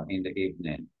afternoon, in the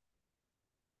evening.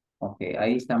 Okay,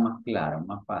 ahí está más claro,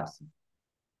 más fácil.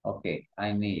 Okay,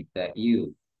 I need that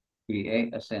you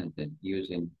create a sentence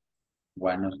using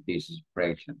one of these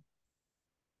expressions.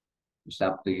 It's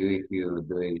up to you if you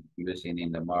do it using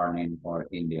in the morning or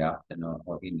in the afternoon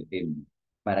or in the evening.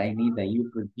 But I need that you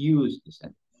produce the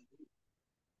sentence.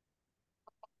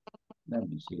 Let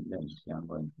me see. I'm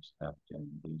going to stop doing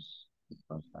this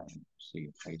because I see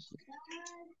your faces.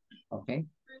 Okay.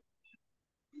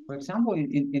 For example,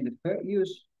 in the first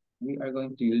use, we are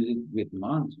going to use it with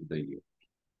months of the year.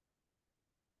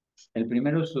 El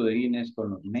primer uso de in es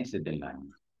con los meses del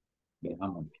año.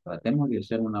 Veamos, tratemos de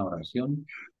hacer una oración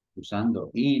usando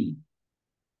in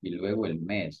y luego el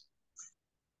mes.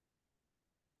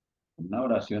 Una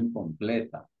oración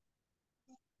completa.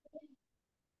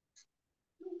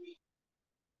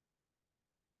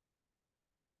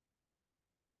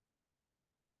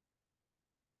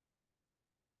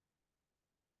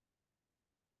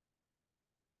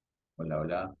 Hola,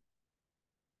 hola.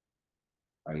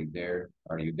 Are you there?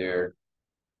 Are you there?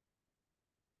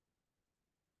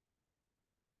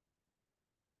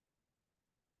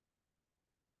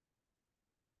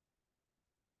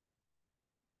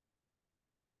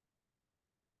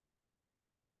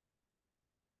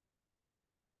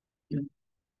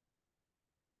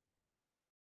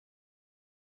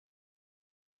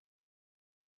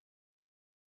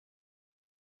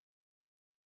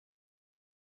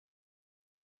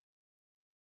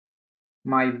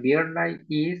 My birthday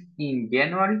is in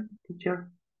January,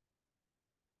 teacher.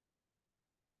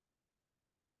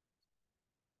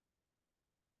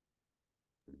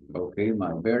 Okay,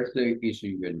 my birthday is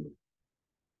in January.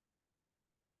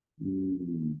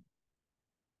 Mm.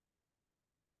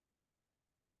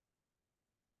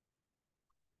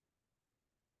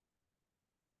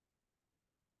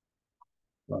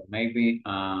 Well, maybe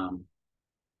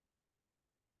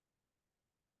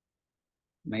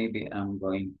I'm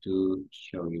going to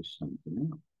show you something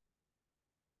else.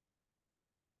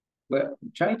 Well,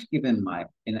 try to keep in mind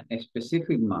in a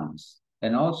specific months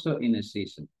and also in a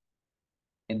season.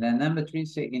 And then number 3,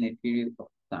 say in a period of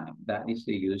time. That is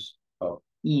the use of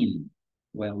in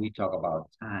when we talk about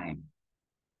time.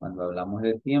 Cuando hablamos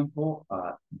de tiempo,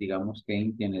 digamos que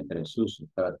in tiene 3 usos.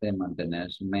 Trate de mantener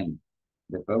su mente.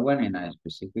 The first one in a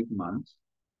specific month.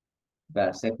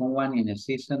 The second one in a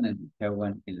season and the third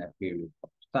one in a period of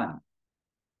time.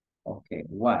 Okay,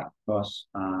 why? Because,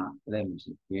 let me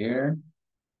see here.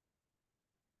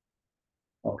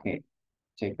 Okay,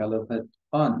 take a look at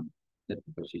on, the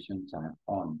preposition time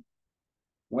on.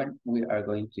 When we are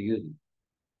going to use it?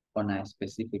 On a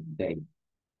specific day.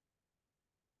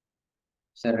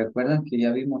 ¿Se recuerdan que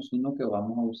ya vimos uno que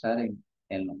vamos a usar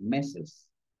en los meses?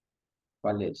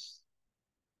 ¿Cuál es?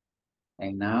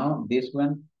 And now this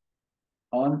one,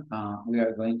 on, we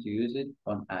are going to use it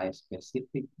on a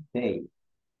specific day.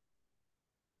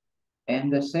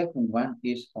 And the second one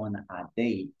is on a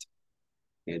date,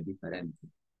 que es diferente.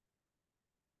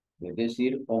 Es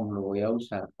decir, on lo voy a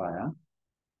usar para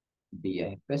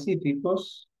días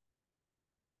específicos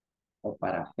o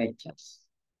para fechas.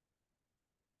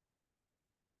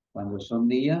 Cuando son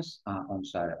días, on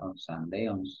Sunday,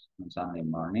 on Sunday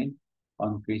morning,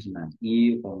 on Christmas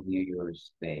Eve, on New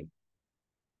Year's Day.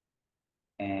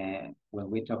 And when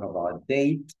we talk about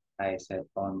date, I said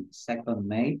on 2nd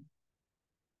May,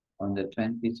 on the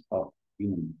 20th of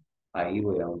June. Ahí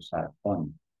voy a usar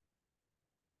on.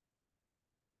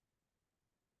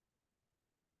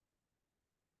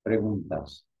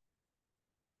 Preguntas.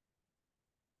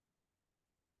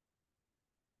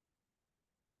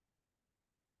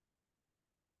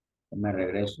 O me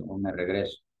regreso.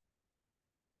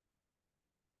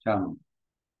 Chao.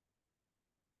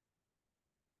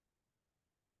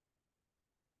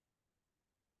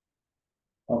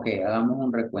 Ok, hagamos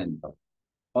un recuento.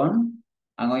 On,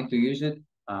 I'm going to use it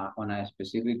on a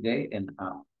specific day and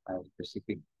a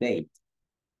specific date.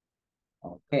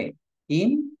 Okay,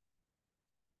 in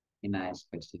a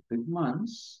specific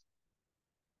months,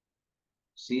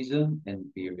 season,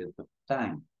 and period of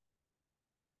time.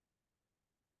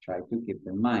 Try to keep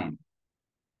in mind.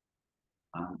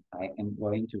 I am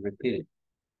going to repeat it.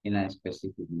 In a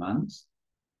specific months,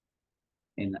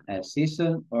 in a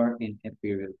season, or in a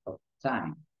period of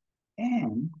time.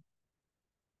 And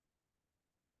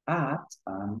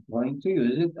I'm going to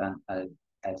use it at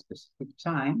a specific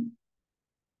time,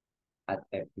 at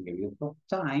a period of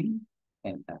time,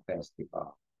 and a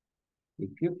festival.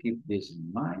 If you keep this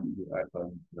in mind, you are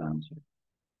going to answer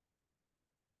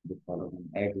the following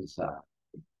exercise.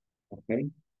 Okay?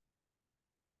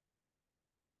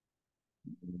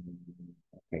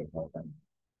 Okay, hold on.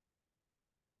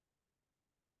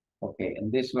 Okay,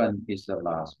 and this one is the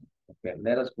last one. Okay,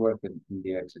 let us work in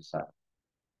the exercise.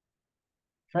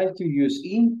 Try to use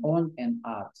in, on, and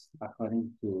at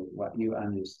according to what you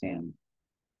understand.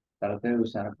 Trate de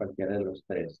usar cualquiera de los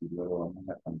tres y luego vamos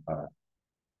a comparar.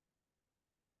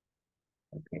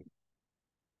 Okay.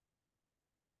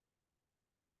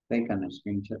 Take a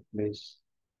screenshot, please.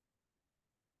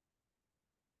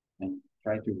 And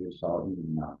try to resolve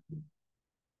in the now.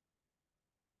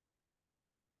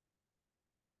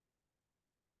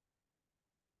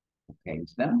 Okay,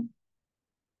 it's done.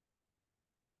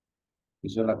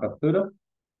 ¿Hizo la captura?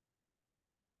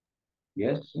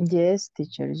 Yes. Yes,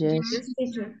 teacher, yes. Yes,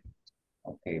 teacher.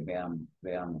 Okay,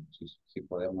 veamos si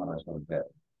podemos resolver.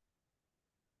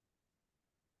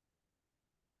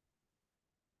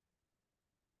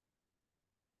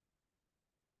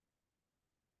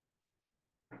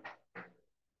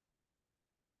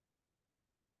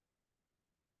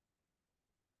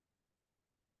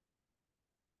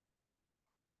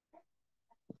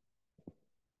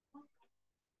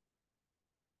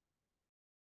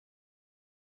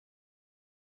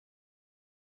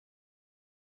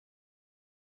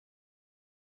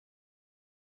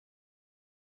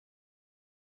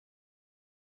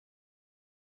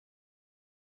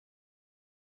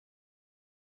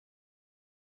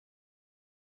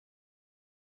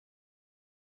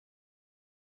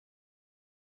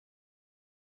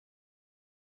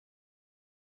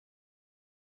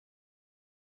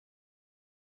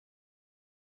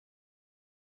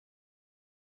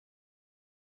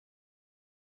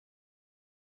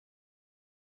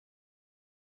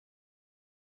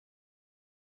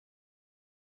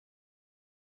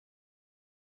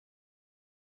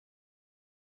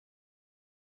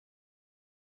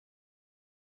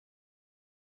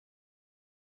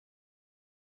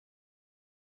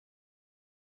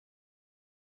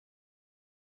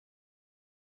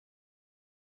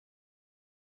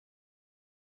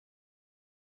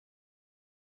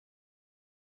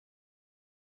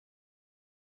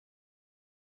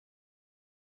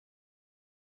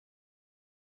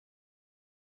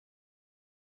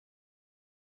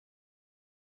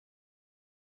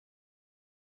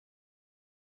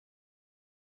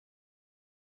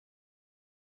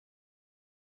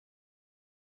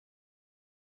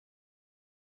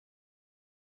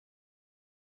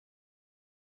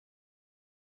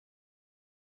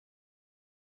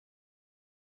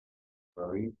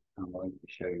 Sorry, I'm going to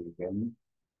show you again.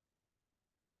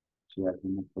 Si aquí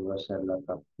no puedo hacer la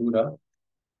captura.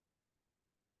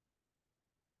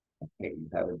 Okay, you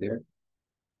have it there.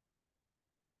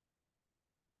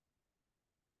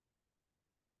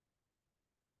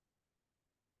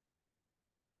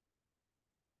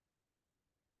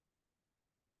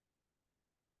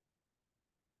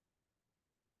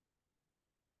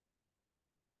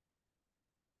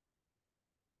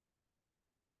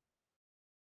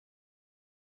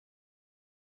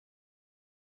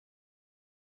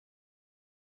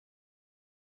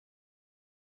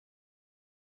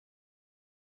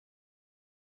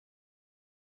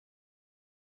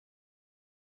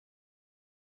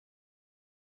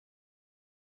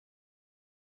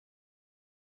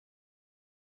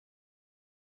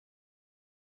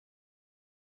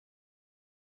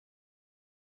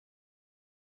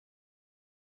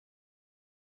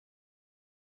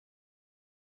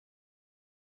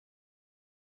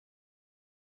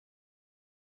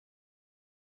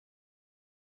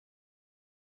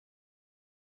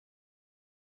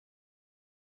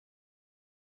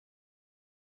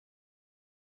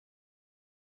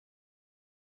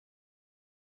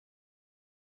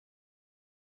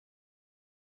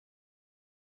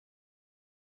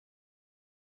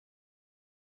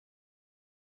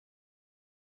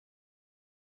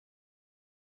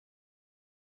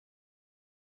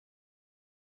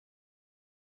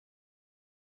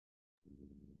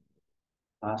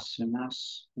 As soon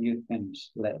as you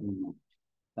finish, let me know.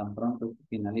 Tan pronto que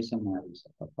finalice, me avisa,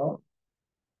 por favor.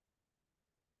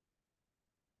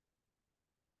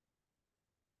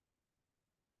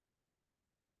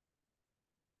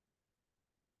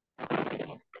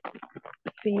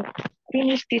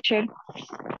 Finish, teacher.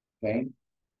 Okay.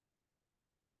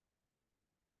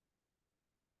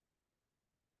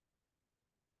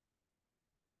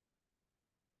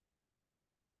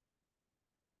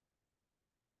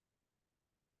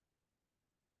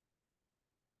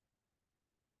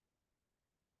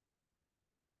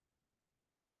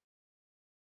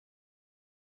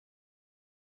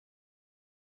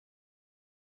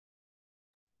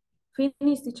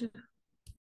 Finish, teacher.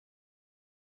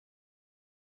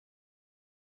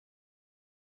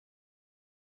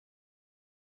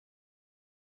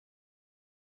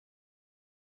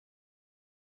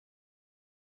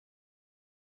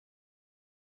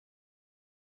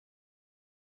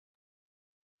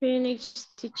 Finish,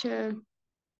 teacher.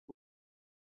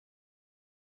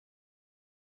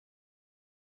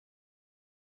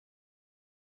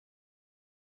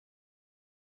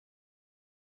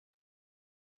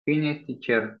 Finish,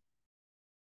 teacher.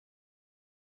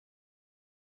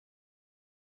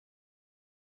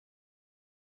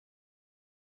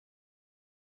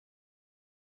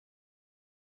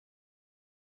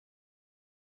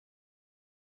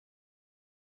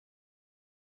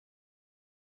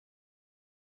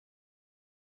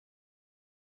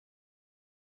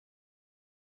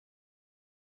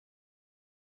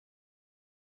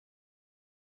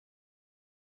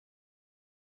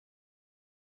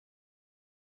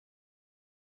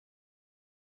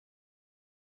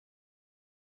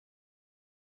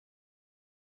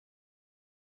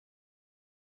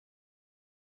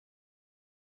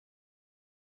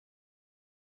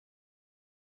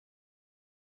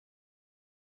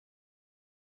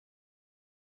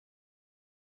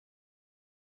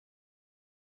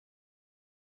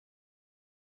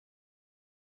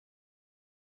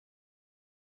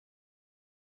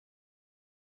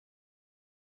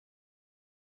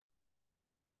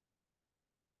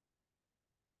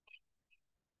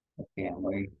 Okay, I'm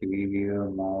going to give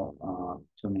you now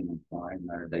 2 minutes more in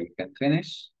order that you can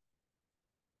finish.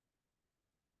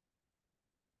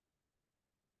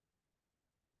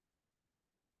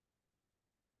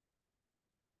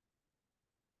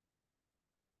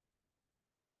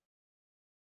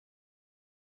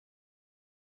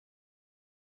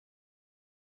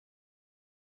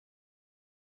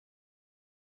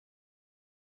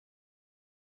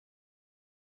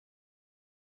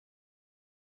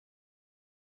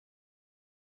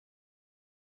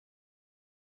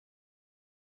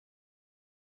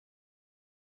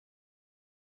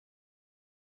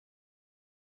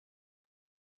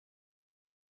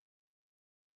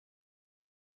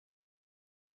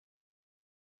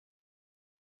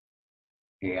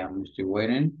 Okay, I'm still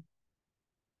waiting.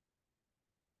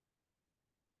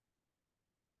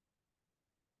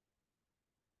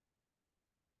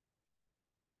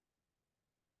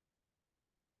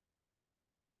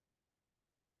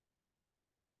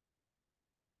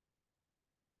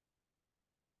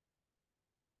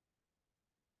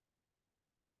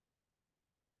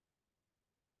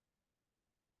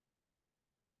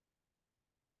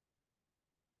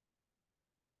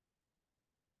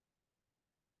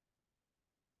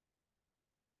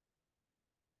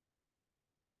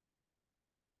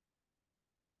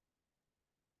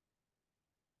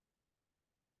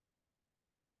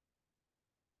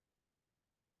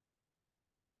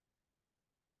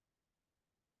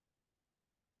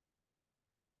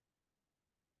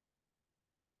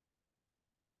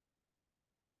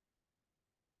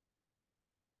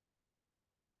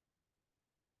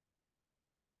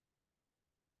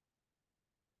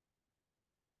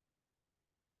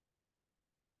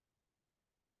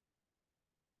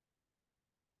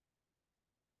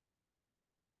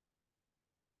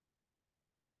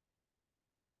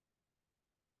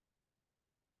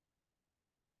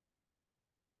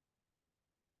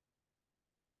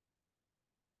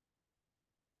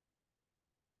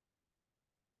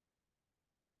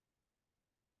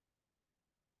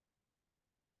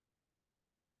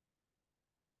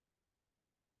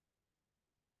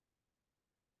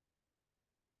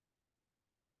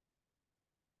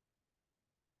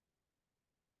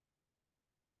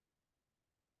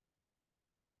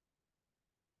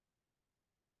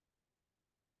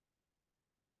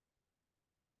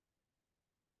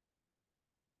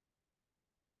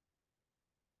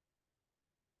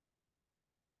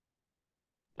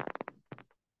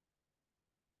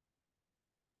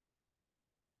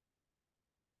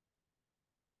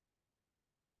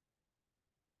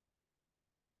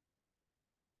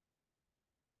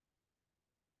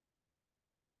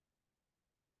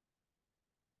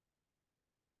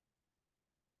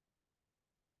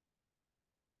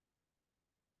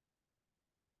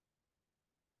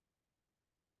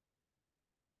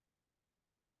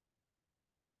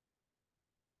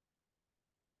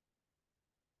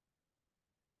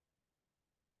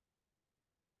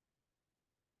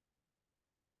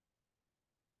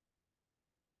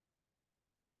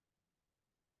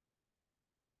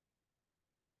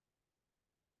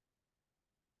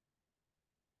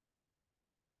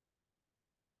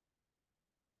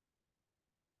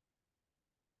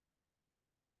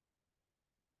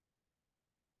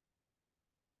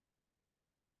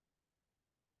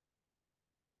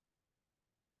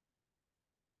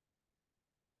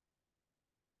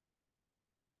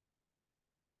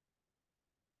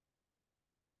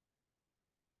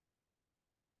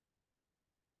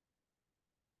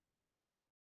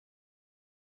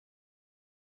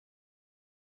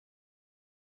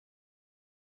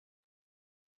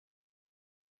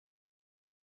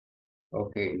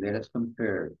 Okay, let us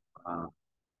compare.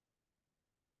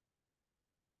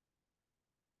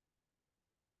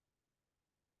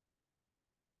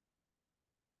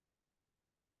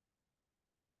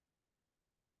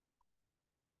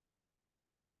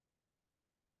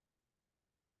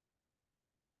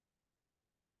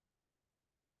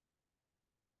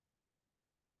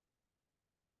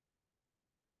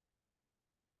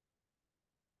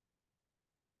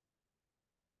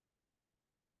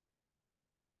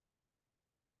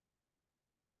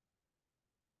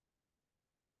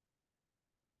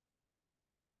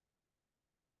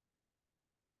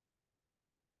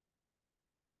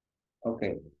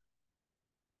 Okay.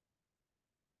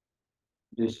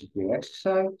 This is the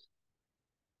exercise.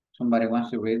 Somebody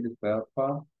wants to read the first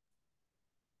part.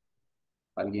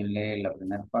 ¿Alguien lee la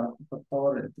primera parte, por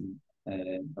favor?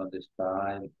 ¿Dónde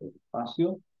está el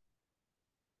espacio?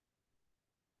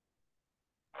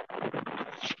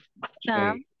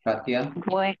 Okay. Katia.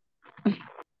 Bueno,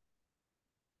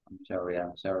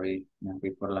 I'm sorry. Me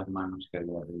fui por las manos que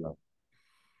de arriba.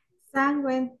 Sam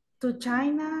went to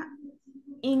China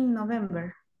in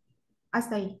November.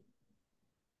 Hasta ahí.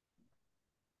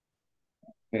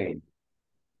 Okay.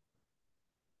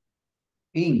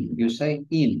 In, you say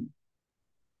in.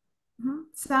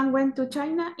 Sam went to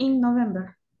China in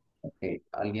November. Okay.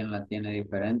 ¿Alguien la tiene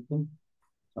diferente?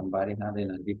 Somebody had it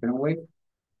in a different way?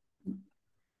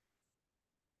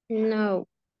 No.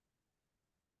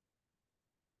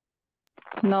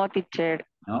 no, teacher.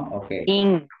 No? Okay.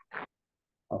 In.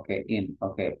 Okay, in.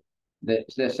 Okay. The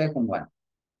second one.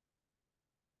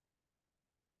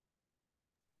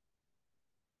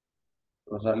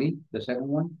 Rosalie, the second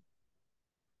one?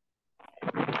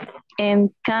 And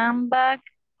come back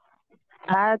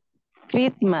at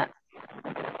Christmas.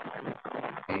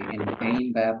 Okay, and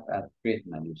came back at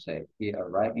Christmas, you say. He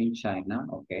arrived in China.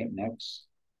 Okay, next.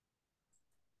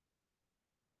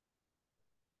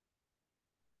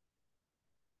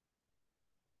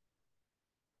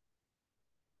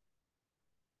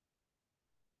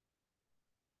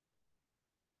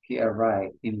 He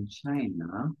arrived in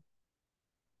China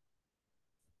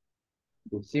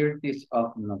the 30th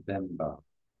of November.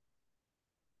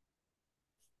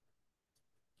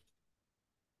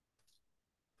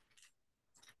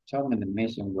 Tell me the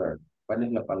missing word. ¿Cuál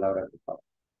es la palabra que falta?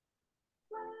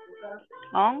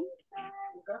 On.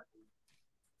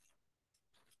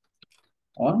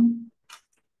 On?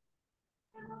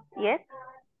 Yes.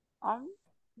 On.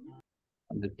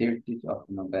 On the 30th of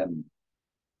November.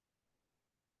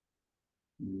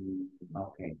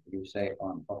 Okay, you say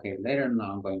on. Okay, later on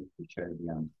I'm going to share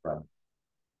the on front.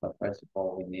 But first of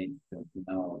all, we need to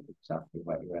know exactly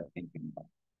what you are thinking about.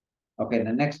 Okay,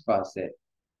 the next part said,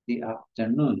 the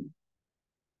afternoon.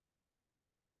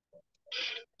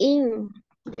 In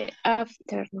the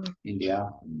afternoon. In the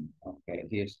afternoon. Okay,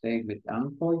 he stayed with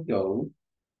Uncle Joe.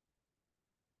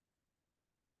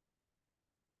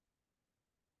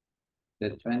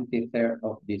 The 23rd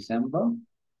of December.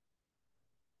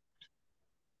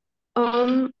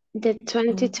 On the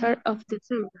 23rd of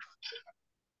December.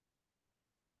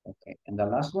 Okay, and the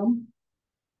last one?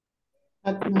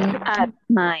 At night. At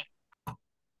night.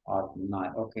 At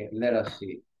night. Okay, let us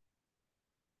see.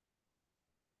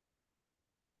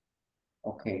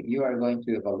 Okay, you are going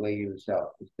to evaluate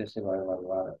yourself. Usted se va a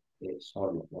evaluar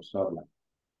solo o sola.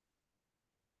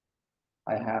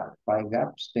 I have 5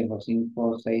 gaps. Tengo 5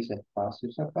 o 6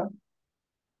 espacios acá.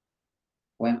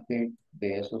 Cuente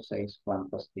de esos 6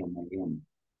 cuántos tiene bien.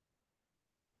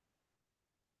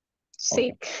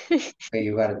 Sí. Okay,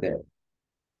 you got it there.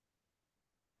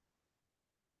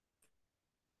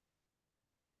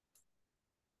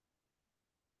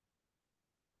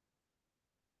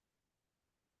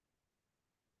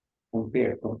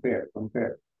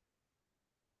 Compare.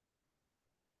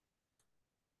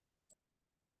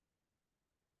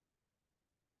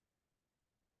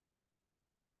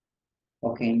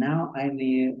 Okay, now I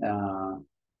need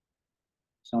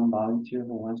some volunteer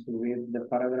who wants to read the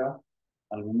paragraph.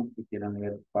 Algunos que quieran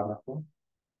leer el párrafo.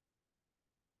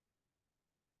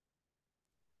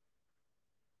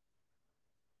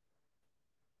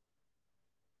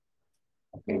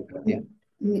 Okay, Katia.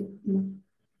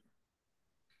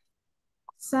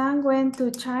 Sam went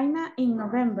to China in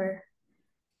November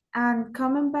and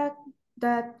coming back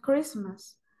that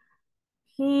Christmas.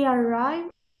 He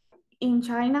arrived in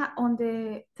China on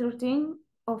the 13th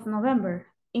of November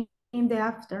in the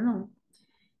afternoon.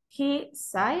 He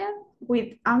sailed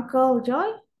with Uncle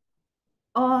Joy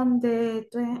on the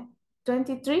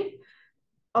 23rd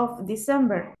of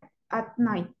December at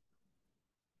night.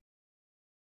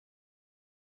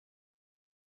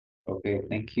 Okay,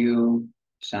 thank you.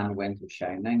 Sam went to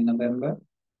China in November.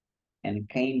 and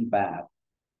came back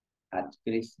at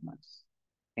Christmas.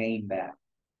 Came back.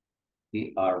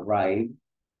 He arrived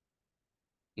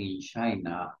in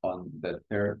China on the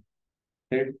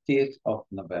 30th of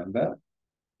November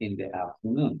in the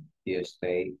afternoon. He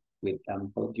stayed with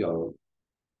Uncle Joe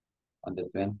on the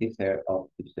 23rd of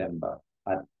December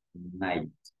at night.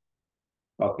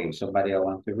 Okay, somebody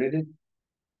want to read it?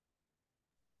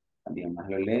 ¿Alguien más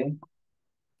lo lee?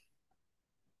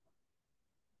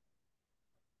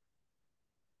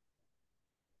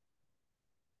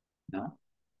 ¿No?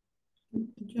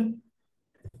 Yo.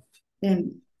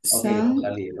 Ok, Sam,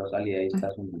 Rosalía, ahí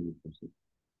está su manito, sí.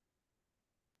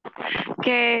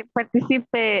 Que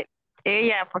participe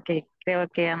ella, porque creo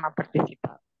que ella no ha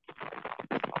participado.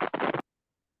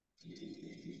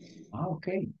 Ah,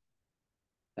 okay.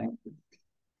 Thank you.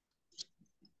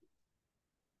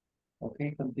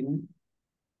 Okay, continue.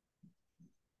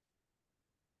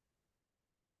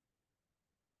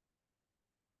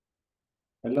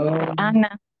 Hello.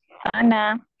 Ana.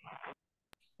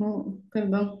 oh,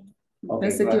 perdón. Okay,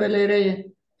 Pensé go que iba a ahead. leer ella.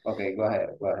 Okay, go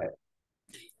ahead, go ahead.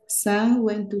 Sam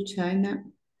went to China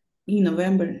in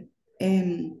November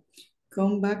and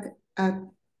come back at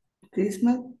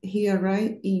Christmas. He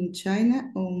arrived in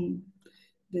China on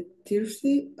the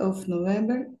 30th of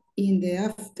November in the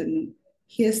afternoon.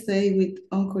 He stayed with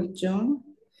Uncle John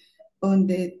on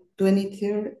the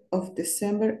 23rd of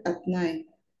December at night.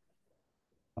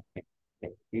 Okay,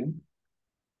 thank you.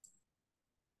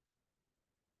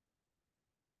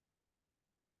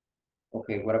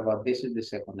 Okay, what about this is the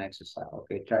second exercise.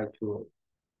 Okay, try to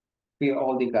fill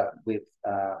all the gap with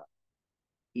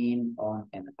in, on,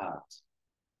 and at.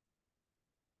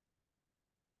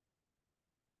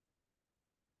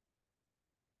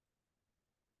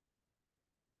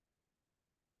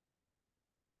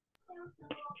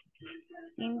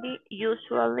 Cindy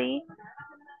usually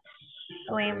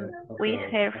swim Okay, with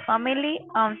okay. her family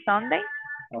on Sunday.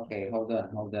 Okay, hold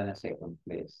on a second,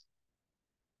 please.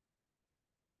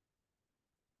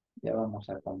 Ya vamos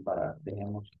a comparar.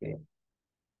 Dejemos que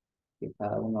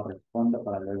cada uno responda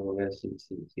para luego ver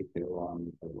si pegó a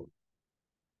mi pegó.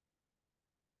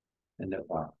 En la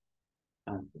cual,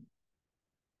 antes.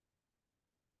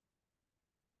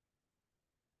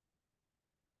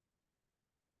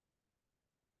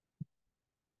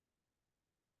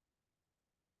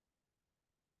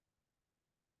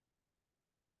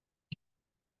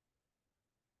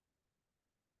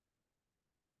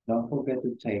 Don't forget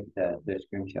to take the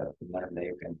screenshot to learn that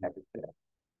you can have it there.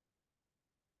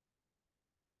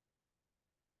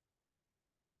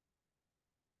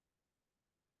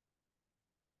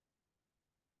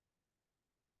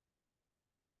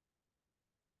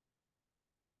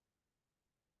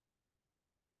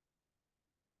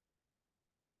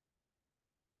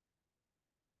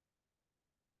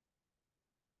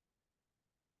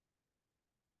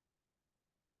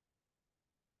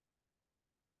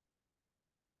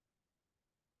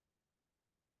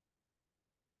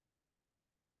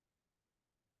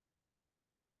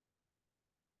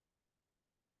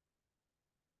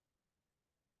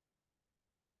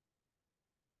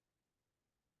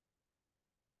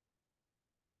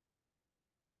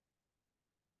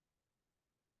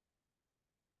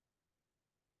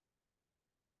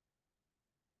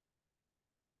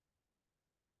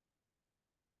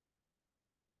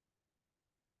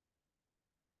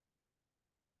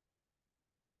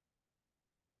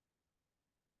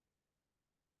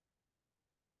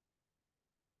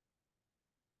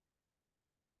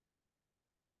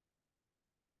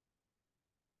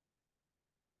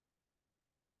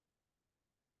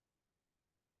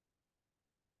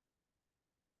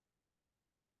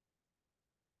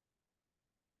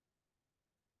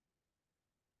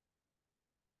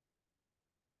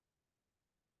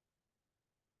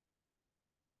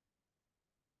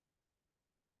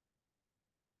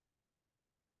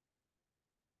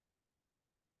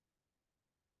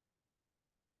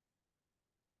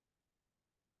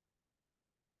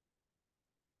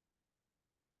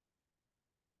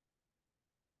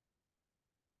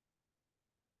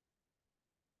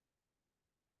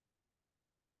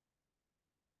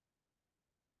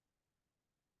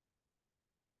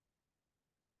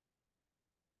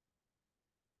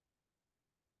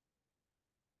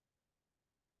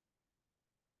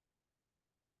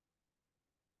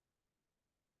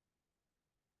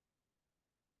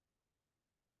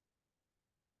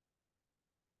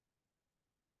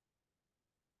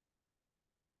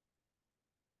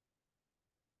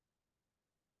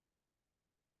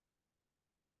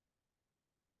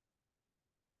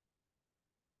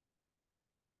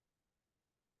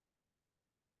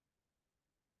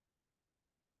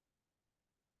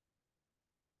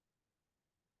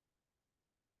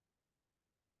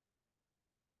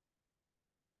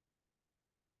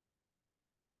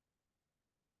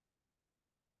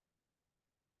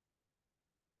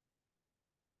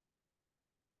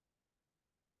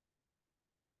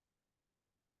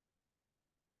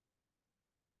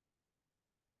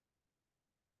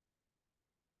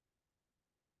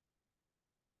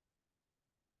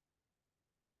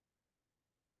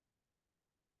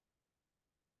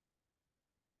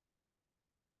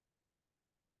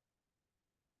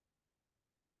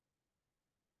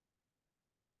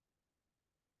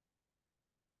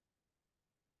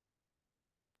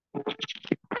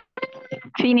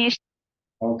 Finish.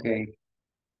 Okay.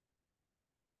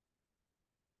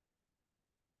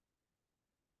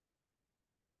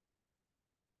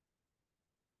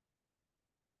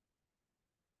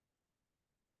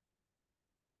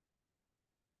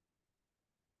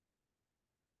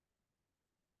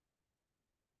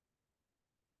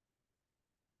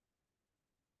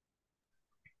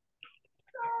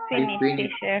 Finish,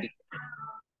 Finish. teacher.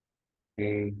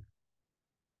 Okay.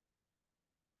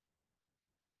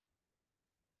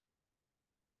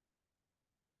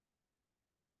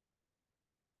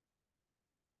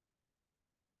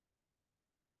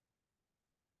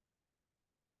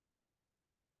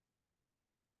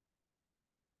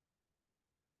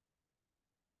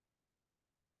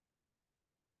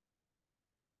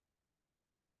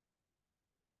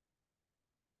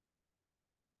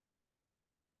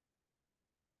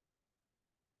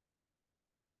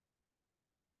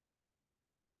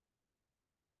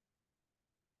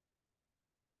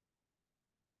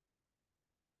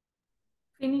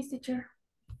 Finish, teacher.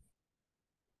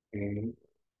 Okay.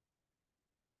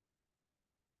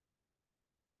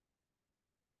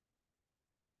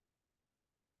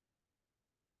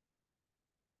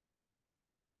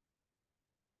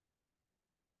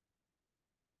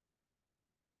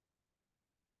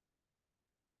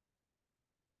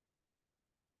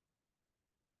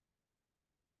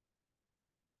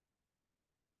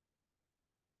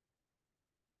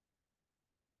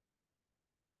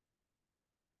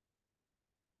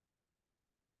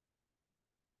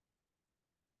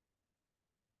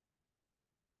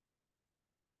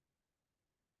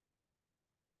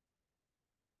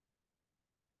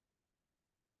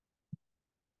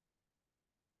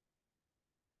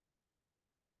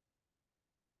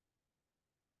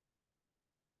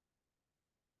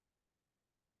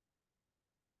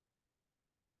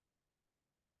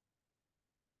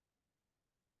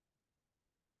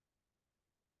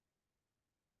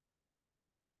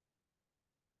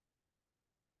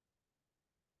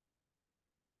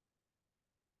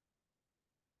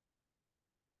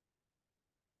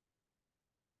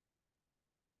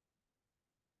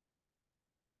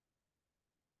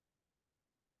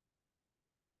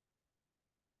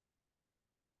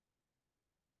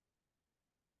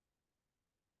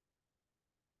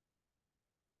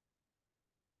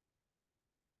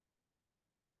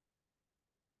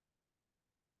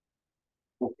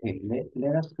 Okay,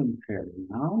 let us compare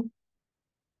now.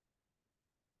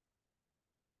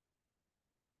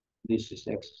 This is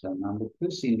exercise number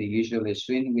 2. Cindy usually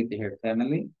swim with her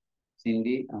family.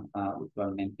 Cindy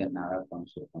usualmente nada con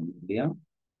su familia.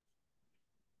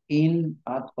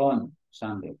 On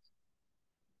Sunday.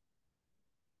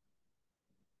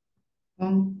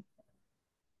 On.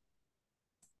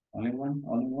 Only one?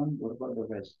 What about the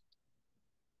rest?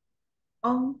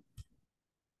 On.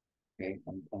 Okay,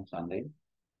 on Sunday.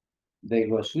 They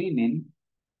go swimming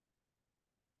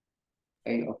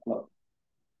 8 o'clock.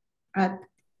 At.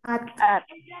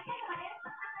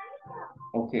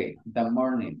 Okay, the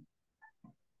morning.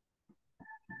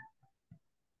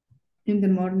 In the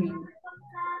morning.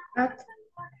 At.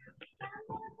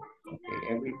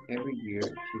 Okay, every year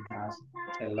she has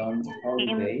a long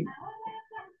holiday.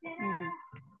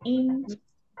 In.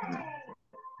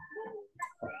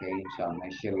 Okay, in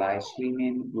summer she likes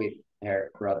swimming with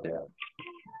her brother.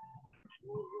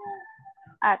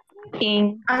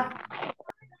 In.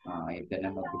 Ahí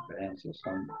tenemos diferencias.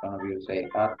 Some of you say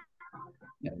at,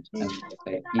 and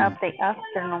say in. At the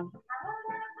afternoon.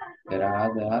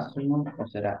 ¿Será the afternoon o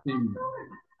será in?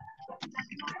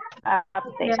 At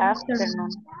the afternoon.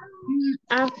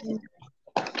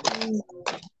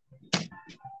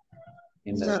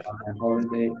 In the summer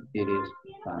holiday, it is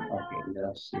fun. Okay,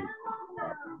 let's see.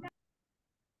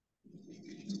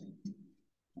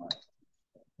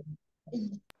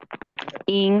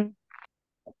 In.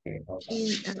 Okay, hold on.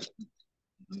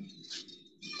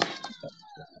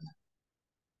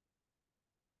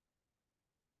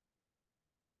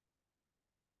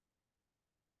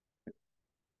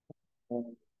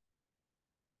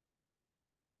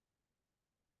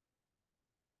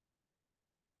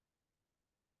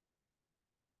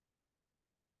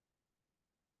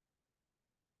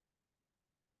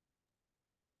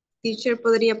 Teacher,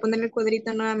 ¿podría poner el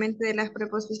cuadrito nuevamente de las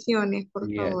preposiciones, por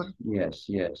favor?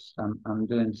 Yes. I'm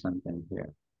doing something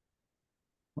here.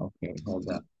 Okay, hold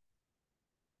on.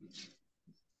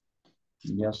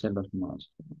 Ya se los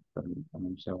muestro. Permítame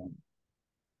un segundo.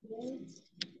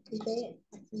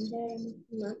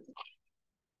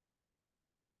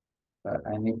 But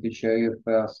I need to show you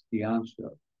first the answer.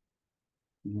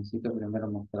 Necesito primero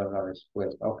mostrar la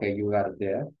respuesta. Okay, you got it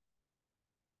there.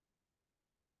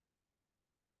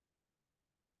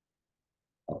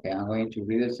 Okay, I'm going to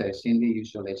read it. Says Cindy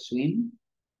usually swim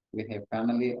with her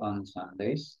family on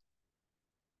Sundays.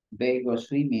 They go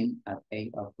swimming at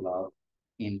 8 o'clock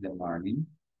in the morning.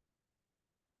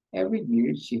 Every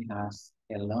year she has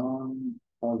a long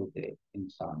holiday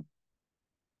in summer.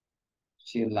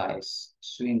 She likes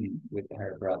swimming with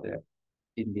her brother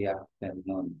in the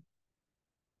afternoon.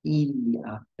 In the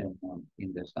afternoon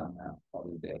in the summer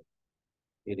holiday.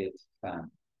 It is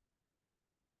fun.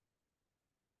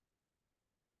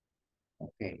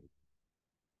 Ok.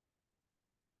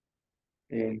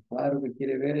 El cuadro que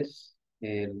quiere ver es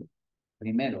el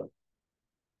primero.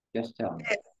 Just tell me.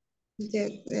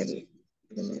 Yes, el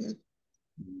primero.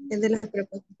 El de las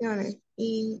preposiciones.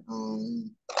 In,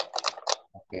 on.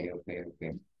 Ok.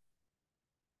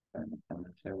 Permítame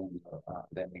un segundo.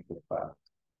 Let me go back.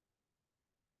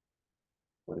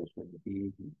 Por eso le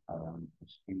di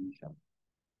screenshot.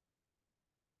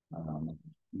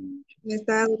 Me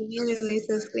estaba durmiendo y me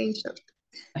hizo screenshot.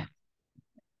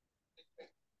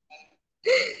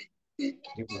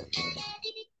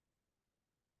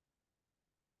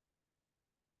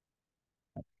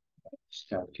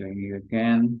 Start showing you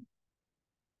again.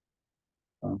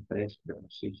 Son tres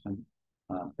prepositions,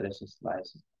 tres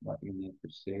slides, what you need to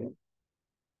see.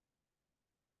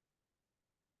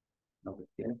 Lo que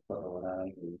quieres corroborar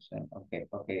y usar. Okay.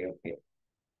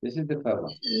 This is the first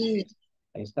one.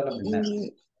 Ahí está la primera.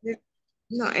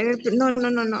 No, era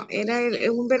no.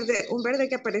 Era un verde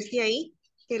que aparecía ahí,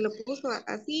 que lo puso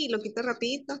así y lo quitó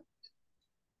rapidito.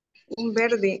 Un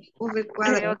verde, un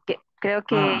recuadro. Creo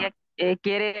que ella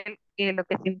quiere lo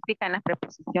que significan las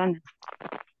preposiciones.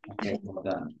 Okay, hold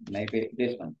on. Maybe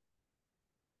this one.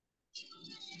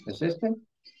 ¿Es este?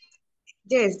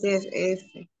 Yes,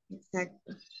 este.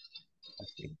 Exacto.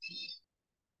 Okay.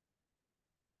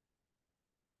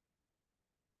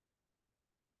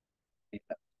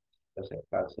 Entonces,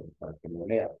 para que lo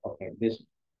lea. Okay, this one.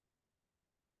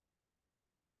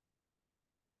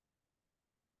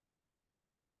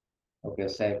 Okay,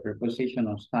 say preposition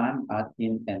of time, at,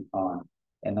 in, and on.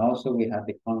 And also we have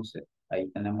the concept. Ahí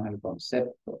tenemos el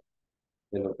concepto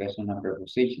de lo que es una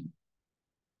preposition.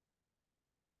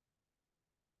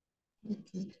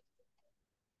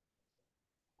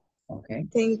 Okay.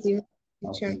 Thank you,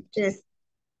 teacher. Okay. Yes.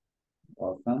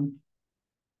 Welcome.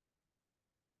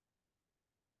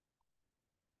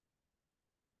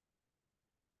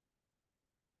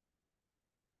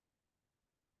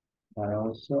 But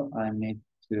also I need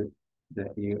that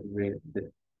you read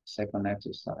the second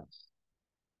exercise.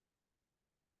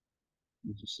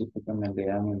 Necesito que me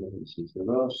lean el ejercicio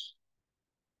 2.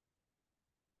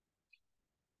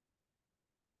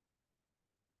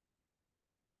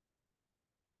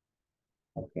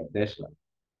 Okay, this one.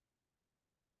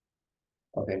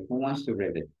 Okay, who wants to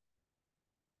read it?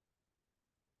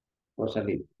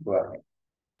 Rosalie, go ahead.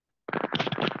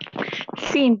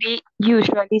 Cindy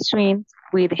usually swims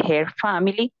with her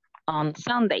family on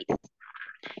Sundays.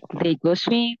 They go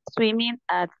swimming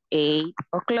at 8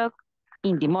 o'clock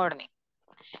in the morning.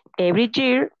 Every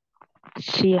year,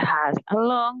 she has a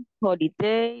long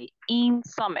holiday in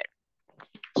summer.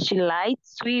 She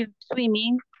likes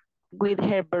swimming with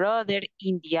her brother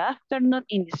in the afternoon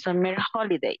in the summer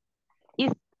holiday.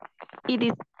 It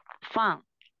is fun.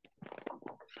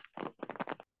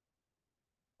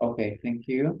 Okay, thank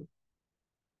you.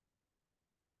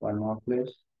 One more,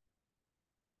 please.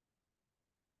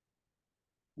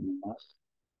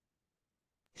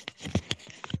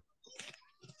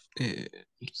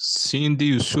 Cindy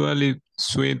usually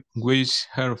swims with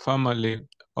her family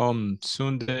on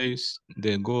Sundays.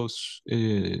 They go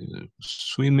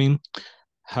swimming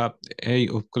at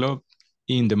 8 o'clock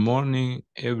in the morning.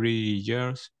 Every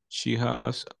year she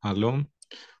has a long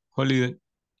holiday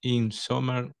in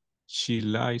summer. She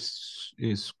likes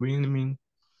swimming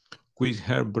with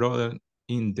her brother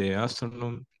in the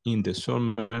afternoon in the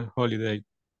summer holiday.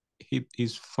 It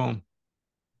is fun.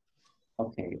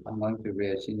 Okay, I'm going to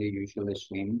read. Cindy usually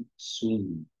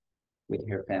swim with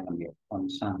her family on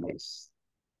Sundays.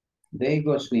 They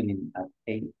go swimming at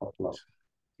 8 o'clock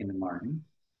in the morning.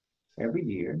 Every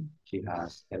year, she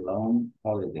has a long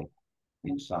holiday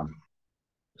in summer.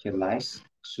 She likes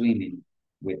swimming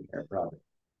with her brother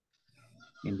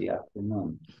in the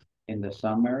afternoon. In the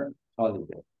summer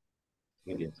holiday,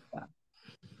 it is fun.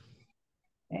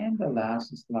 And the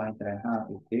last slide that I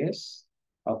have is this.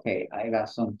 Okay, I got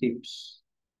some tips.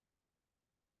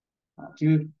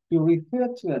 To refer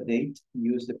to a date,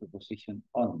 use the preposition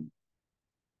on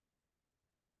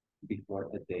before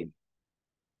the date.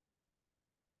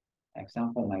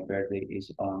 Example, my birthday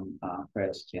is on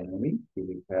 1st January. To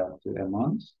refer to a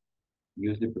month,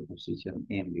 use the preposition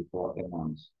in before a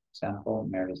month. Example,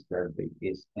 Mary's birthday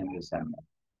is in December.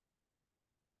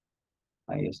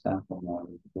 Ahí están como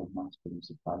los temas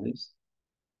principales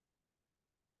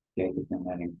que hay que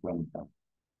tener en cuenta.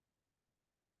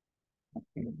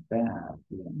 Okay, back,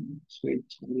 let me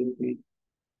switch a little bit.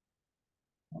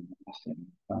 Vamos a hacer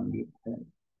un cambio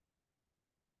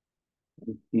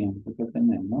el tiempo que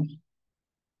tenemos.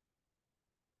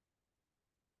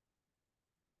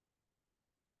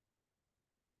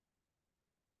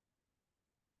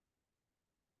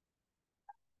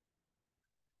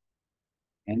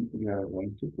 And we are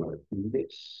going to work in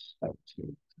this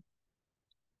activity.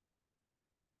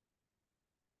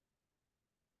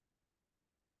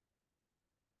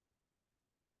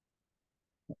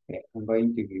 Okay, I'm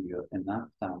going to give you enough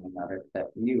time in order that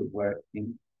you work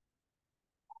in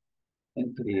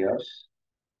trios.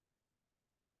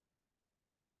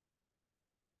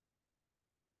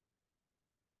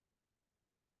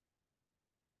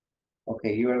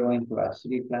 Okay, you are going to ask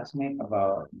three classmates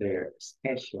about their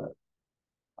schedule,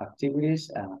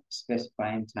 activities, and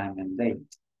specifying time and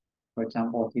date. For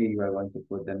example, here you are going to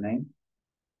put the name,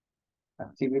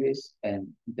 activities, and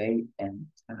date and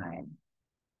time.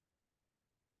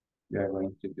 You are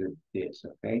going to do this,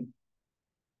 okay?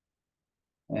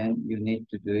 And you need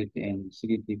to do it in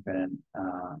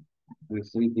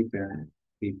with three different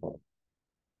people.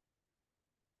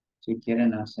 Si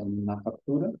quieren hacer una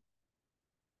captura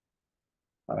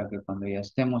para que cuando ya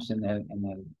estemos en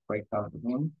el breakout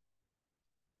room,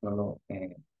 solo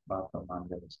va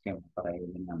tomando el esquema para ir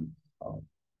llenando.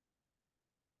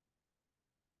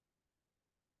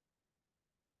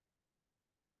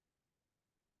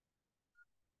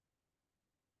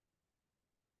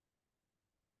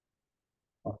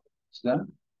 Okay, ¿it's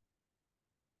done?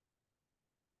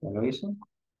 ¿Ya lo hizo?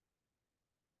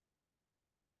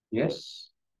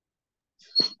 Yes.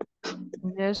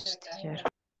 Yes, teacher.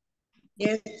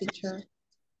 Yes, teacher.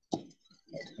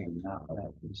 Okay, now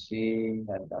let me see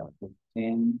that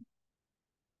 15.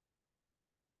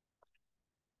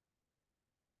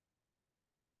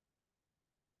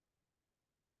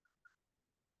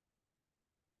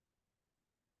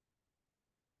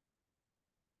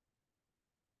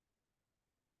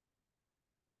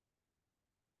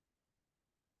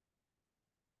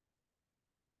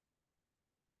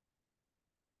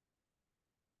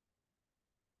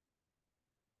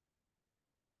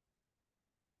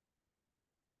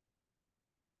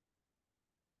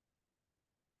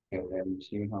 Okay, let me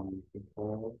see how many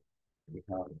people we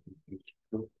have in each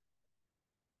group.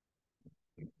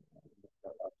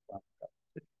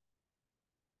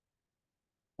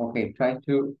 Okay, try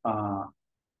to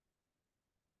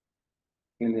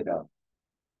fill it up.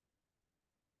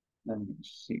 Let me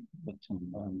see what's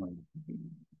on I'm going to be.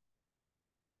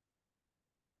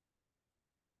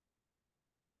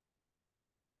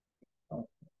 Okay.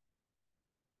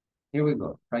 Here we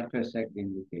go. Try to accept the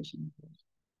invitation.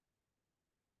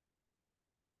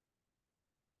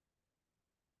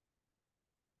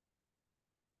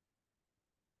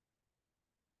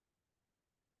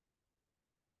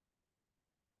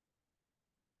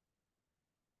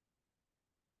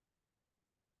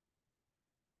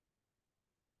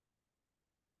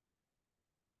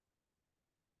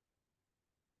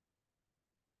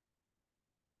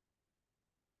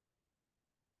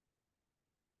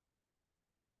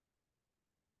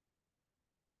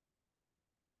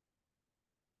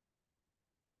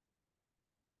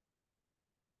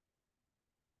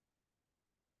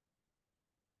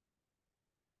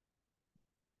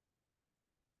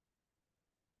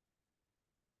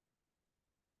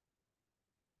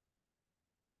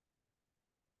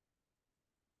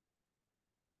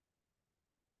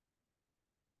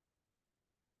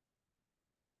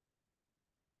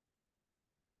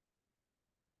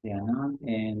 Diana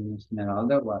and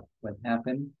Esmeralda, what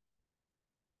happened?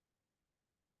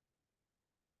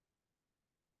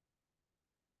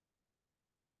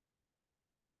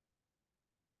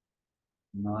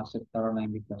 No aceptaron la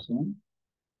invitación.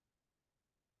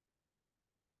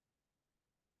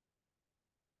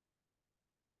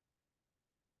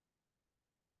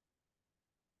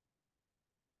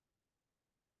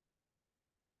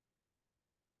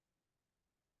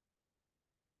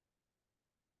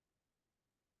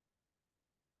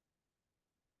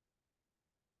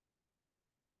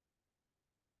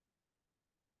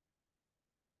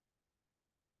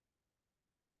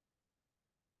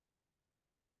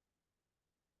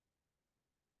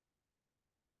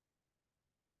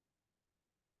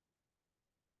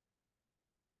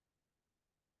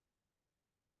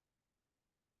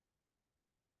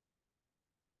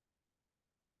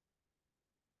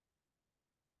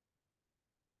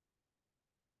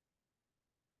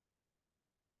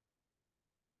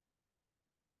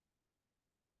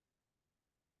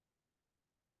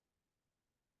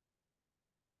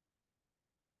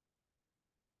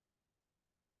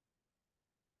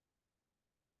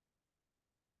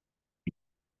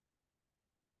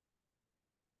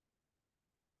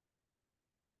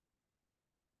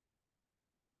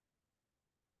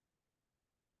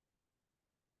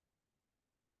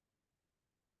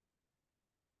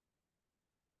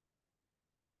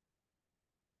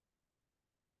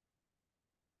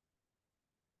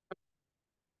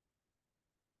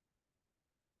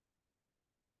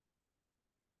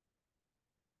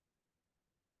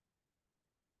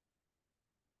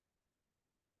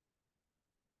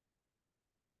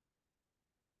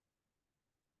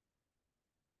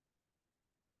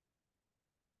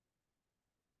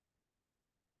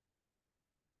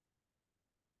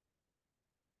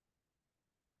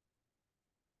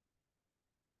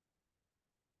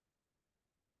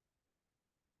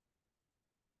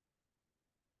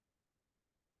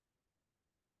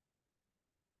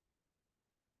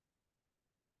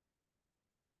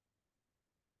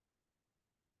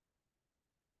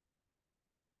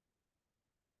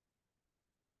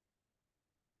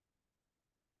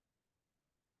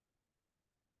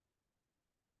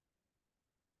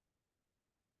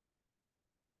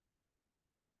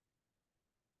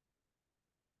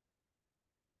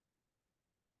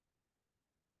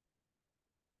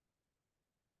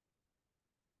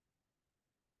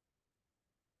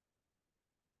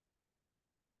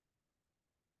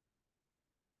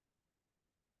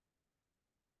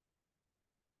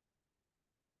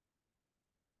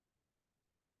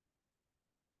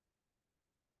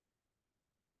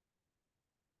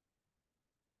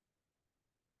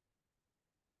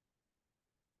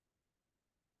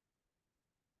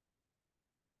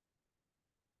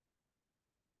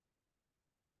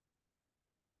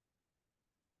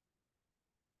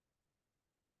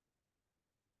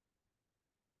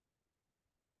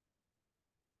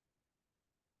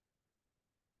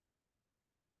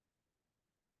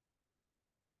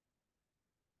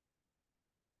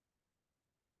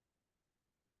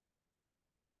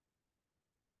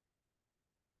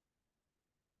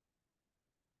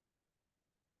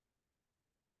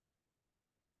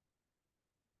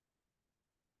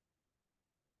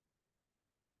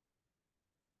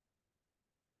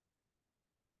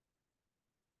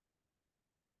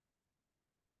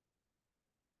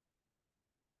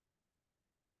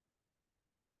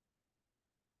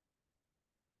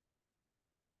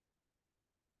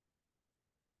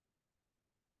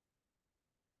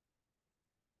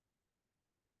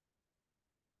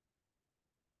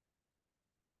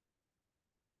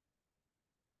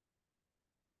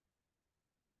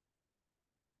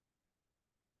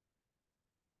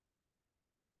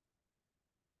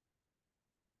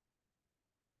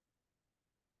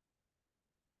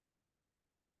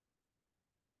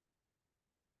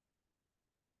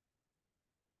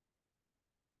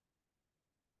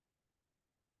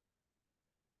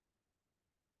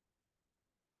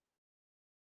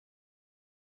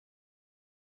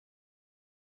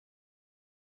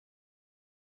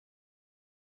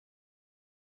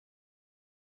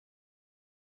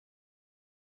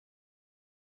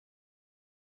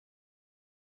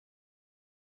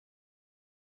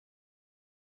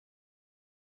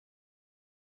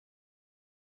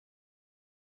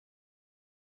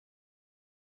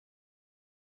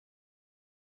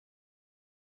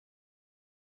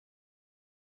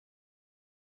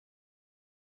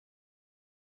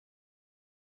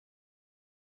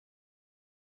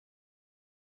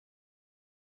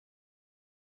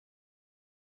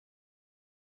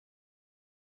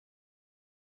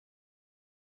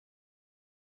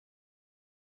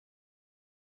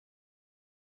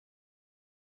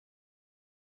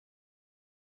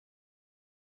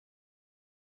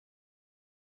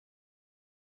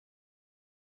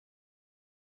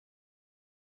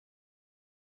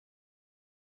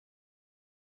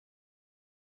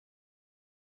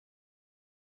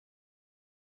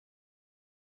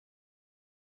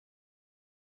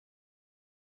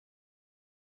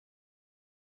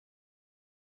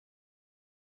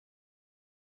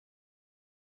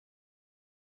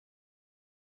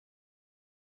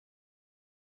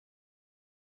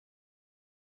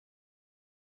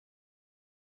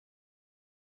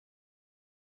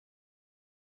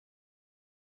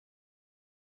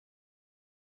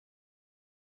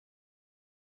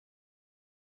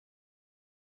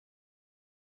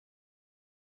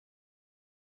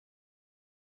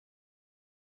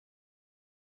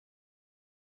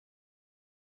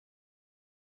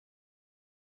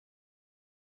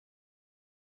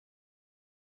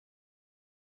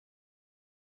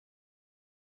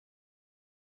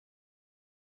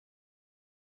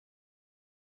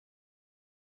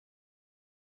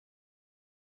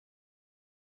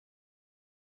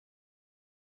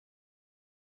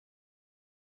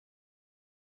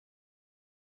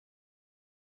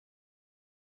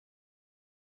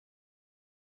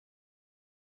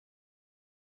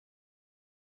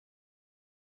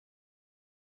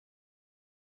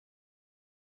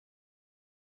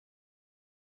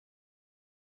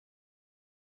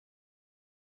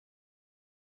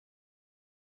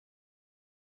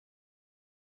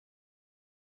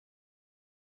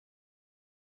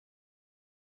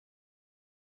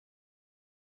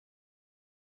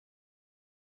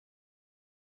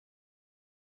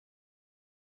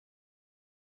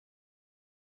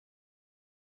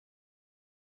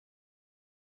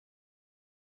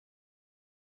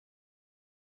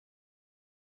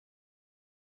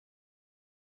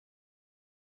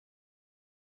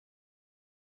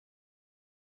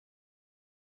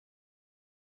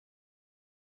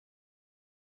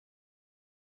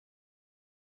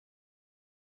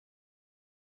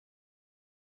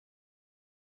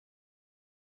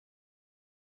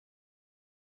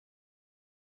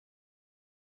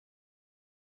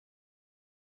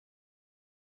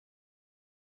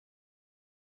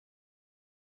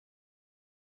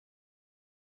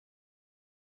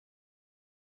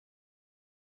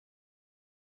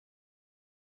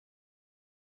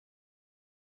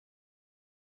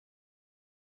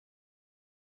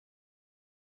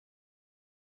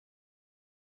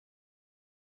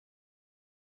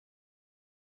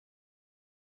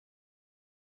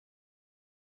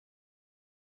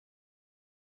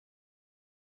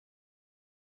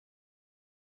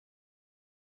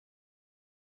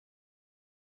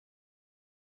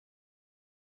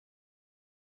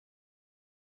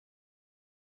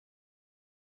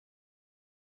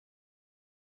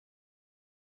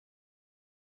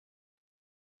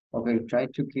 Okay, try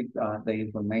to keep the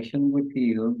information with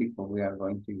you because we are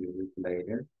going to use it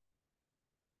later.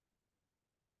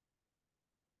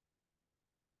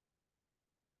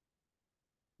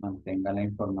 Mantenga la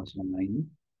información ahí.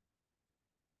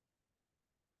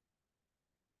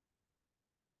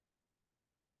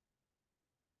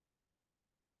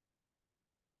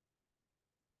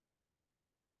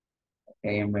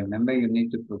 Okay, and remember you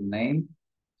need to put name,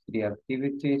 the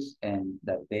activities, and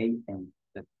the date and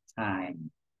the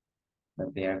time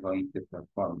that they are going to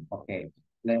perform. Okay,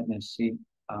 let me see.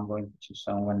 I'm going to choose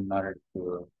someone in order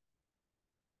to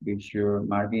be sure.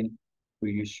 Marvin, will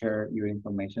you share your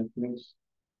information, please?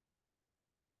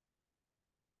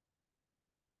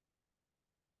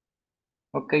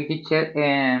 Okay, teacher,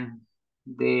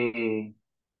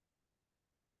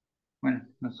 bueno,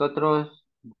 nosotros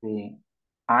de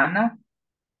Ana,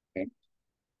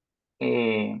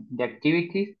 Okay. The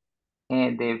activities,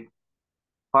 the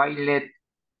pilot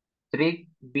trick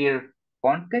beer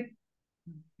contact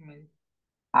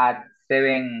at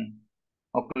 7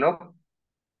 o'clock.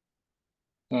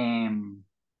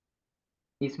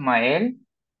 Ismael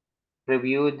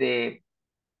review the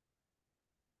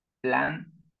planos.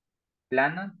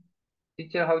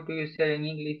 Teacher, how do you say in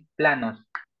English planos?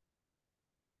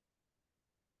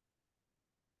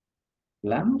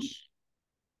 Planos?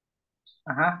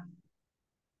 Ajá.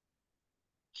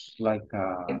 Like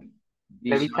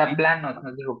Revisa planos,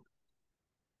 nos dijo.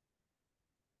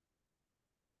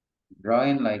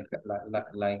 drawing like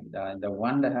the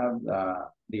one that have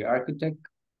the architect.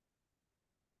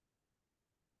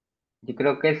 Yo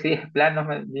creo que sí, planos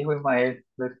me dijo Ismael.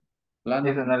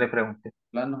 Planos, Eso no le pregunté.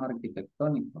 planos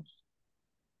arquitectónicos.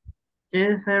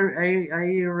 Yes, I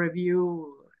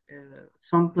review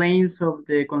some plans of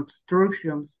the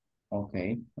constructions.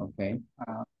 Okay, okay.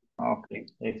 Okay,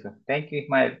 eso. Thank you,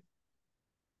 Ismael.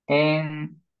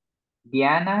 And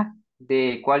Diana,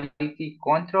 the quality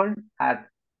control at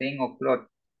 10 o'clock.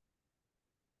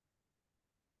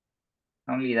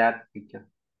 Only that, teacher.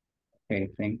 Okay,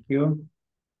 thank you.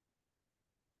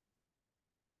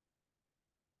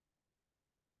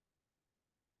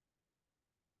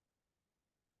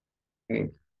 Okay,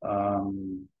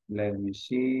 let me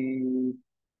see.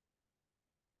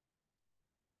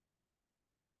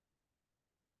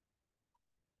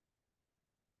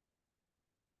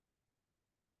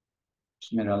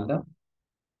 Esmeralda.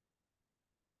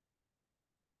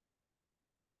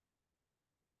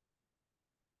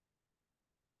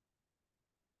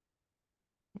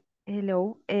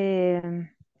 Hello.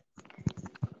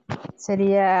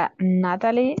 Sería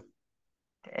Natalie.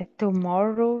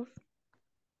 Tomorrow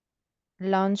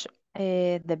lunch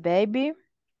the baby.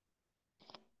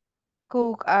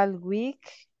 Cook all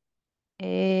week.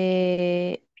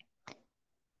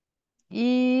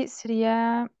 Y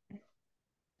sería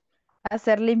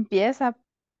hacer limpieza.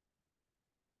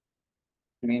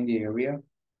 Clean the area.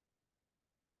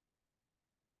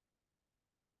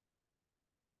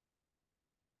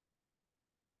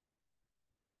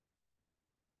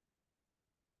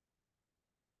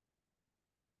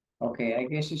 Okay, I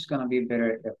guess it's gonna be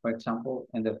better if, for example,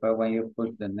 in the first one you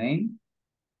put the name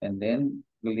and then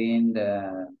clean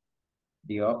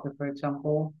the office, for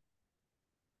example.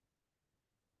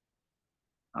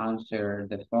 Answer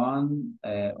the phone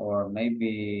or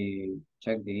maybe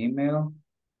check the email.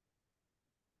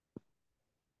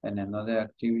 And another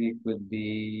activity could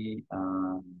be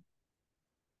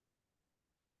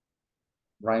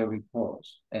write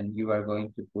reports, and you are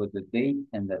going to put the date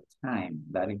and the time.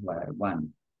 That is what I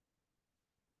want.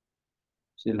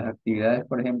 Si las actividades,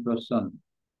 por ejemplo, son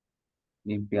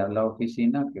limpiar la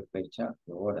oficina, ¿qué fecha,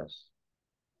 qué horas?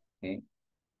 ¿Sí?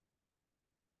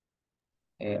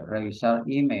 Revisar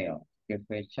email, ¿qué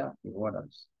fecha, qué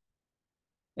horas?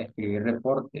 Escribir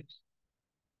reportes,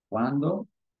 ¿cuándo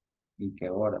y qué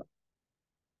hora?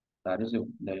 That is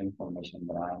the information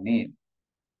that I need,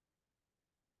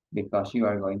 because you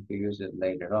are going to use it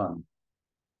later on.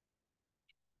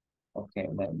 Okay,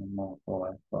 let me move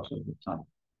forward because of the time.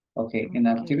 Okay, in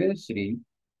activity 3,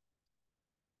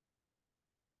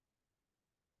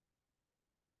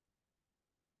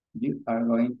 you are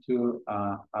going to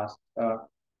ask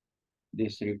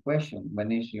these 3 questions.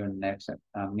 When is your next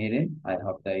meeting? I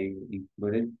hope that you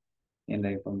included in the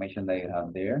information that you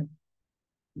have there.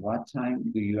 What time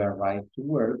do you arrive to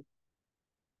work?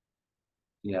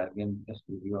 Yeah, again, just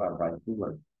you arrive to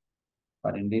work.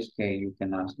 But in this case, you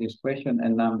can ask this question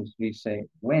and number 3 say,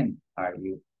 when are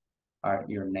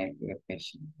your next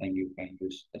vacation? And you can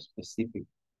use a specific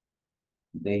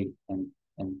date and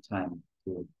time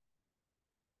to.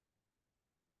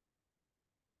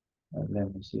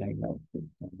 Let me see, I got 15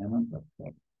 minutes,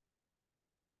 okay.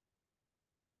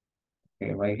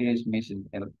 Okay, right here is missing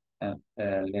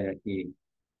letter E.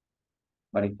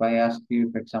 But if I ask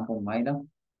you, for example, Maida,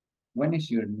 when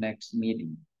is your next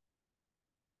meeting?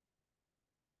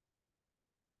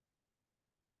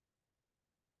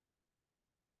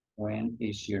 When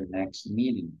is your next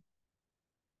meeting?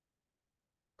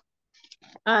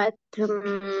 At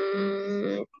 11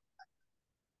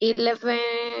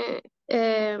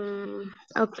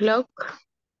 o'clock.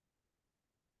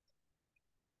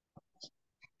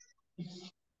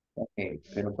 Ok,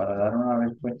 pero para dar una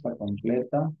respuesta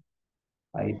completa,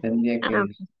 ahí tendría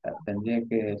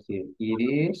que decir, it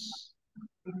is.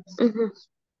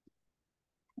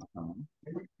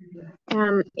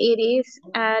 It is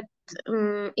at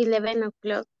 11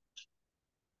 o'clock.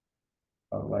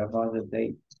 But what about the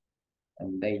date?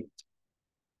 And date.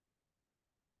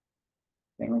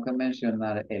 Tengo que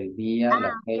mencionar el día,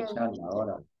 la fecha, la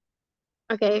hora.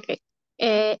 Okay.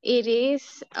 It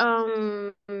is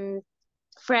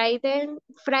Friday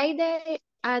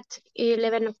at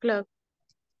 11 o'clock.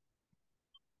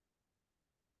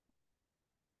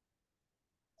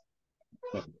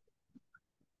 Okay.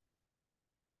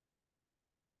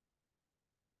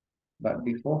 But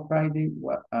before Friday,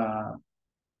 what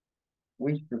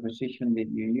which preposition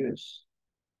did you use?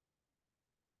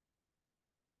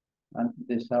 Antes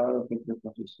de sábado, ¿qué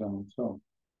preposición usó?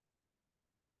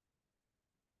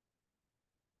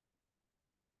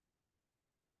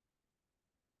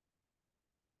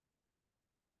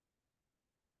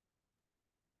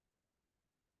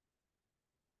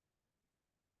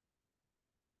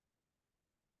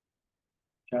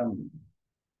 Tell me.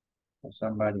 Or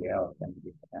somebody else can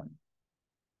give them.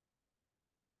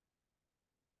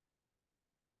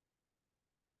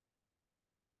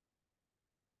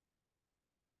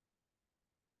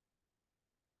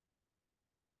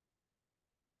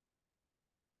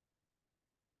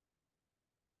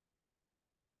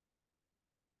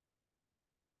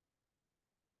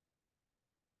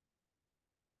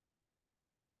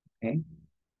 Okay.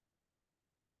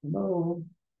 Hello.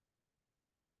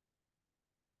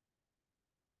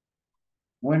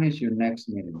 When is your next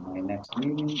meeting? My next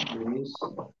meeting is.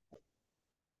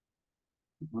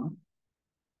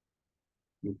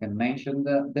 You can mention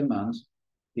the months.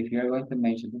 If you're going to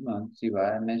mention the month, si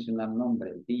va a mencionar nombre,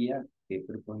 el día, qué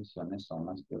preposiciones son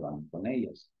las que van con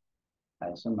ellas. A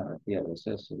eso me refiero,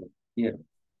 eso es lo que quiero.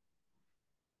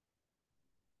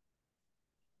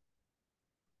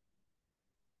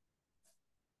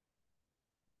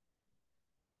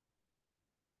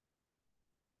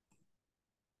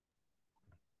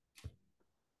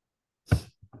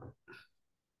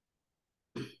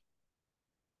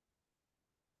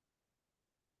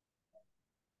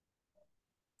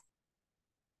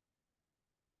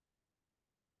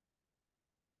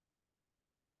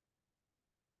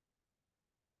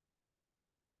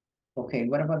 Okay,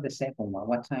 what about the second one?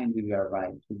 What time do you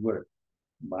arrive to work?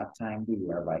 What time do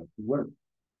you arrive to work?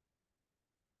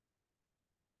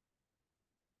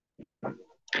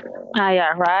 I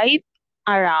arrive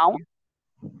around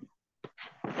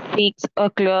 6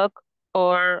 o'clock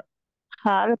or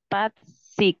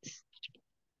 6:30.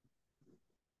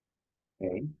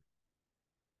 Okay.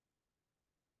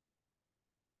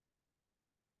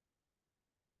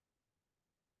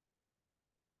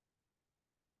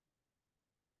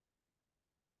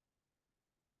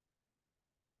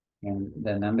 And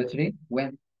the number 3,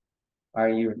 when are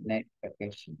your next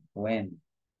vacation? When?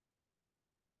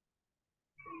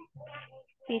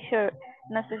 Teacher,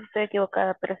 no sé si estoy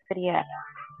equivocada, pero sería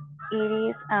it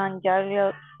is on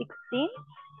January 16,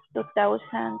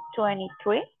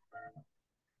 2023.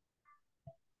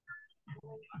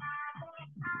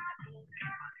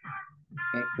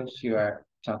 Because you are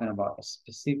talking about a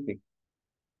specific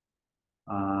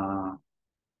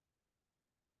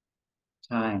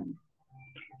time.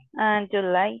 And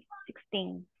July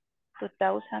 16,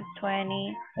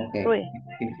 2023. Okay,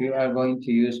 if you are going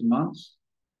to use months,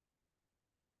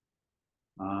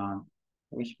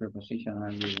 which preposition are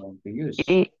you going to use?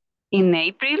 In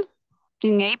April,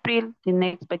 the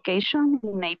next vacation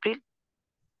in April.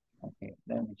 Okay,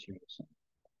 let me choose something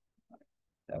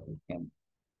that we can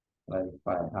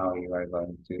clarify how you are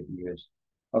going to use.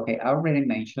 Okay, I already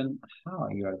mentioned how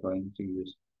you are going to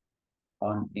use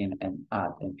on, in, and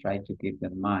at, and try to keep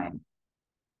in mind.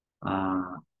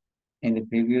 In the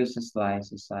previous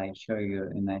slides, as I show you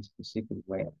in a specific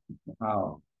way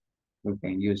how we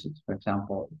can use it. For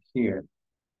example, here,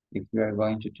 if you are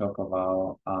going to talk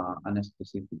about on a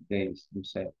specific days, you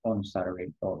say on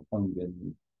Saturday or on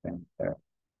June 23rd,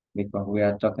 because we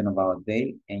are talking about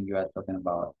day and you are talking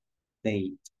about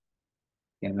date.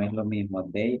 Que no es lo mismo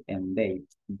day and date,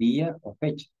 día o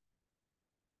fecha.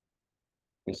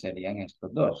 que serían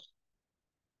estos dos.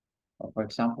 Or for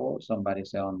example, somebody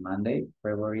say on Monday,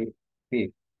 February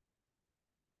 5th,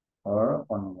 or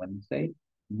on Wednesday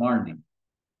morning.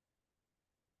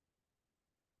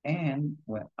 And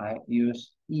when I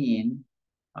use in,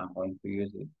 I'm going to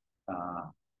use it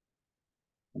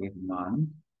with month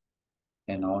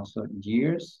and also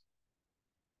years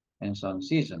and some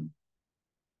season.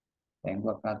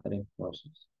 Tengo acá tres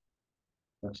cosas.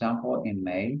 For example, in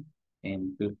May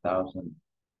in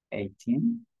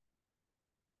 2018,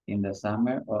 in the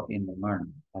summer or in the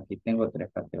morning. Aquí tengo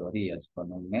tres categorías,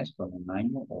 con un mes, con un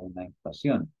año o una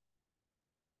estación.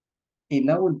 Y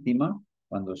la última,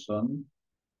 cuando son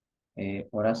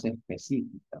horas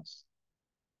específicas.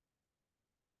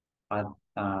 At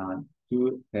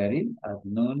 2:30, at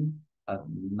noon, at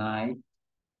night,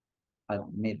 at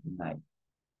midnight.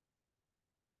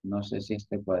 No sé si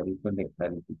este cuadrito le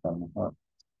clarifica mejor.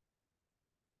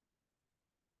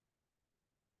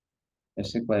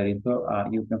 Ese cuadrito,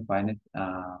 you can find it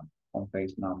on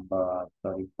page number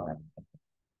 35.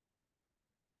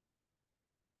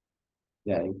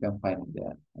 Yeah, you can find it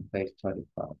there on page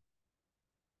 35.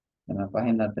 En la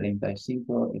página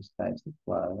 35 está ese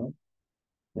cuadro.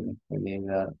 Se les puede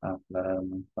llegar a aclarar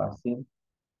muy fácil.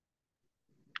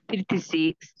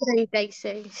 36.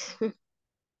 36.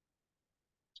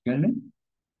 Excuse me?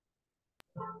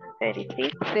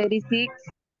 36. 36.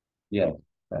 Yes,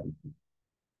 36.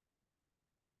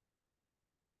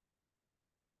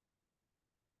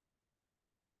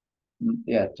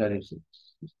 Yeah, 36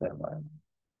 is that right.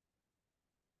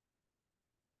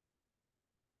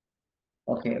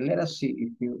 Okay, let us see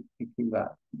if you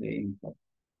got the info.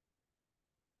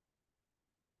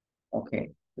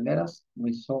 Okay, let us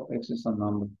resolve exercise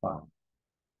number 5.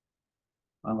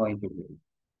 I'm going to read.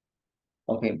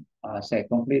 Okay, say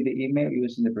complete the email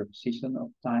using the preposition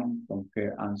of time,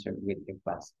 compare answer with the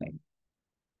class name.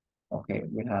 Okay,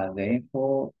 we have the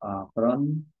info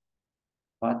from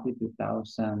Patty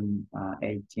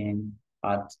 2018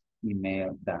 at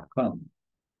email.com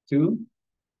to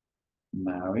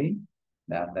Mary,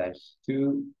 that's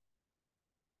to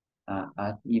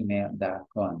at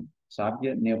email.com.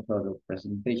 Subject, new product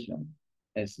presentation.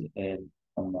 Es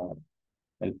como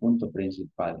el punto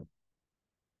principal.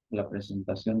 La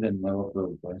presentación del nuevo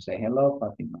producto. Say, hello,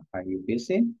 Fatima, are you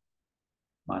busy?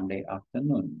 Monday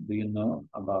afternoon. Do you know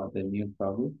about the new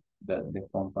product that the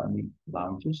company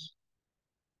launches?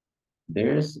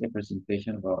 There's a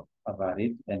presentation about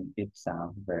it, and it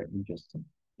sounds very interesting.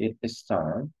 It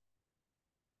starts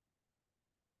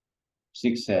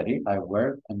 6:30. I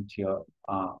work until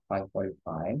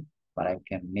 5:45, but I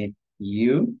can meet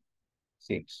you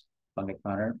 6 on the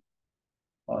corner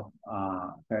of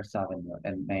First Avenue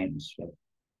and Main Street.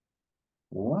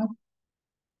 What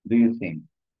do you think?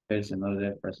 There's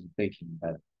another presentation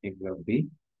that it will be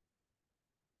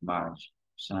March,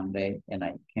 Sunday, and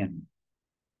I can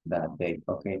that day.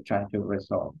 Okay, try to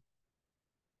resolve.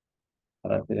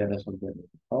 Trate de resolver.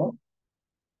 Oh,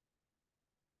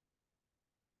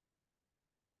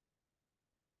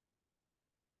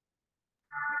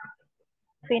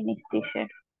 Finish, teacher.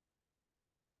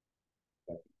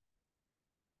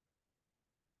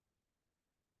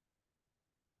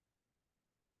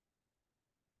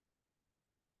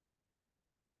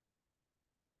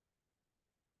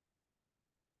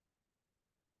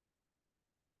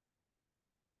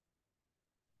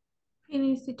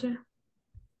 Finish, teacher.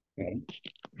 okay.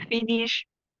 Finish.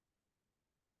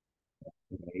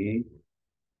 Okay.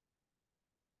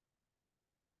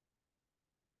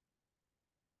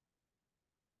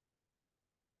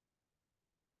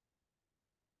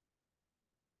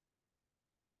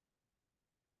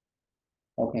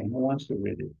 Okay, who wants to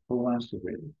read it? Who wants to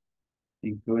read it?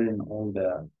 Including all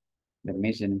the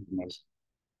missing information.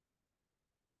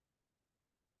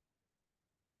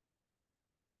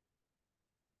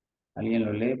 ¿Alguien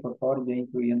lo lee, por favor, ya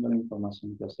incluyendo la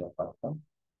información que hace falta?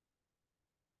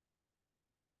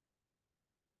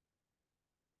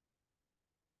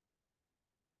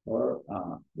 Or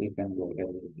we can go a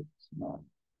little bit more.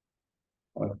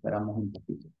 O esperamos un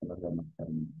poquito que los demás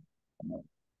terminen.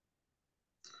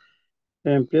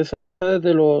 Empieza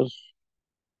desde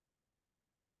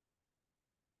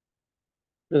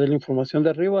la información de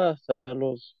arriba hasta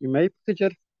los emails,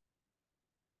 teacher.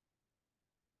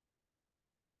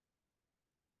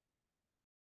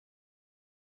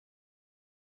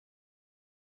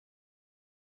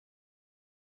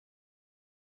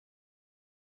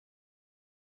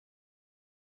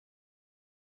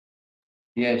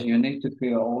 Yes, you need to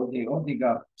fill all the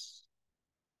gaps.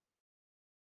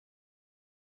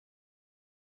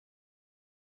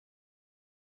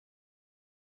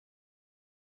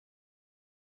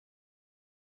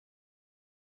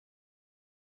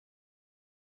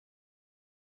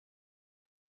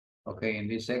 Okay, in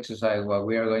this exercise, what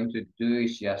we are going to do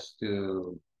is just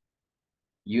to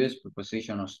use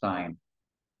preposition of time,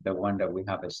 the one that we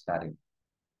have studied,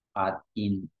 at,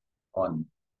 in, on.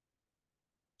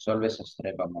 Solo esas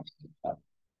tres vamos a usar.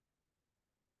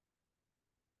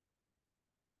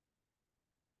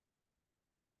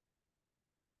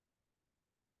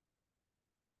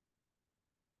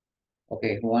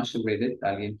 Okay, who wants to read it?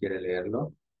 ¿Alguien quiere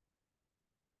leerlo?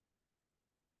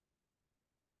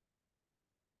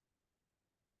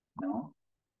 No?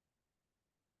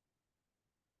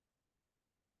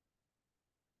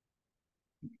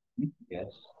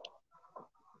 Yes.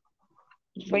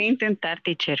 Voy a intentar,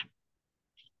 teacher.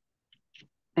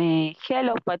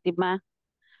 Hello, Fatima.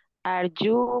 Are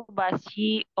you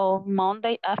busy on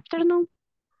Monday afternoon?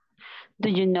 Do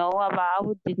you know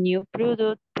about the new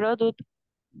product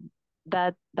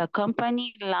that the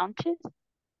company launches?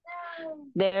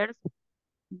 There's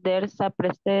a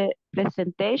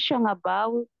presentation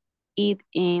about it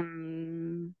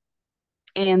and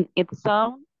it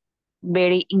sounds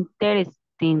very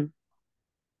interesting.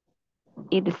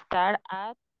 It starts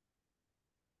at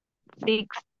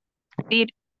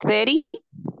 6:30.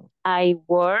 I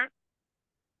work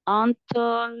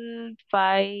until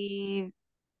 15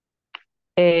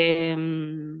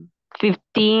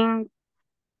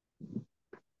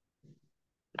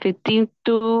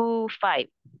 to 5.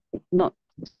 No,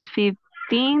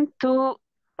 15 to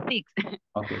 6.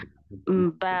 Okay.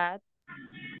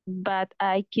 But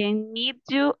I can meet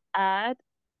you at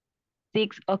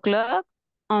 6 o'clock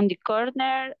on the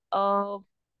corner of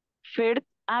First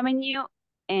Avenue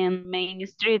and Main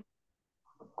Street.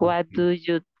 What do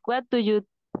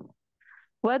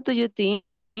you think?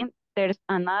 There's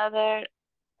another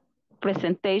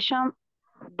presentation,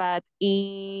 but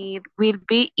it will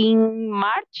be in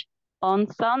March on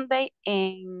Sunday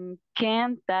and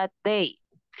can that day.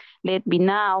 Let me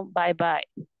know. Bye-bye.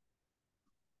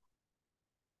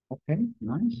 Okay,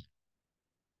 nice.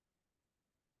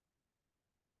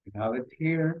 We have it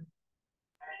here.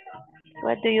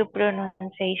 What do you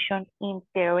pronunciation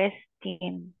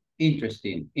interesting?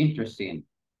 Interesting, interesting.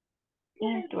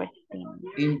 Interesting.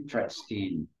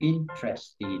 Interesting,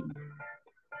 interesting.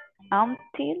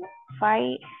 Until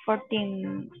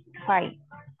 5:45.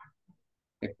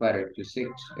 A quarter to 6,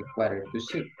 a quarter to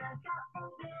 6.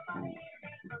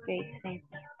 Okay, thanks.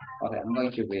 Okay, I'm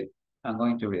going to read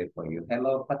it for you.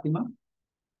 Hello, Fatima.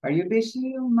 Are you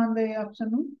busy on Monday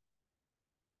afternoon?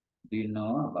 Do you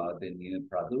know about the new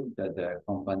product that the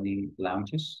company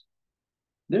launches?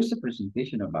 There's a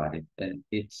presentation about it, and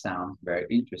it sounds very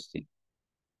interesting.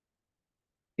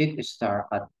 It starts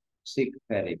at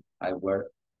 6:30. I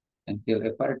work until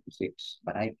a quarter to 6,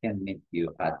 but I can meet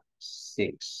you at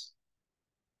 6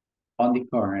 on the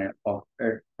corner of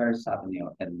First Avenue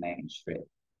and Main Street.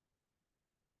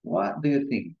 What do you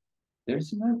think?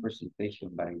 There's another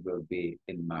presentation, but it will be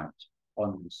in March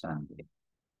on Sunday,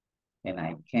 and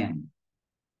I can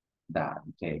that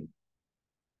day.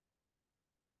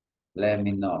 Let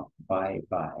me know.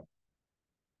 Bye-bye.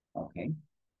 Okay.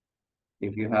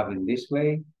 If you have in this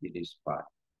way, it is fine.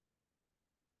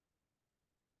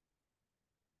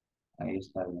 Ahí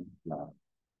está bien claro.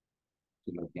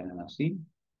 Si lo tienen así,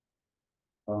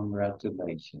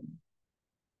 congratulations.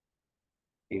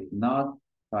 If not,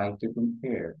 try to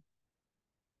compare.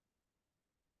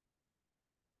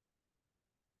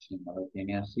 Si no lo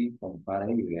tiene así,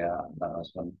 compare y vea la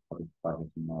razón por las cuales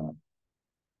no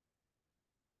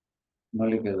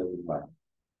le quedó igual.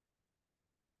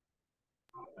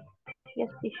 Yes,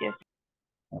 teacher.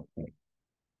 Okay.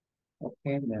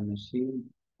 Okay, let me see.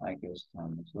 I guess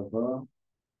time is over.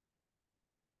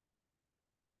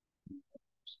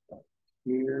 Stop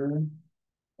here.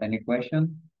 Any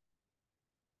question?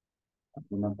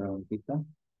 ¿Alguna preguntita?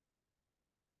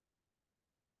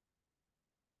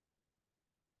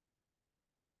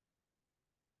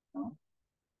 No?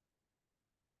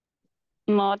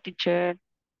 No, teacher.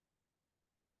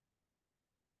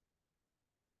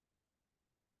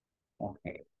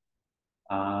 Okay.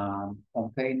 On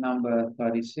page number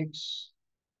 36,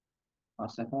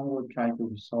 as a whole, we'll try to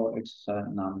resolve exercise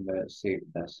number 6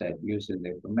 that said using the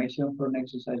information from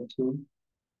exercise 2.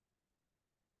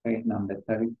 Page number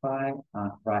 35,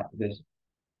 write this.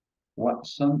 What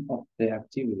some of the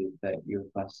activities that your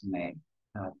classmate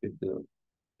have to do,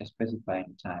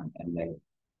 specifying time and date.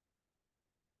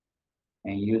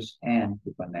 And use and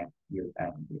to connect your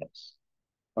ideas.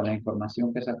 Con la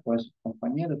información que sacó de sus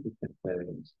compañeros, usted puede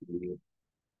escribir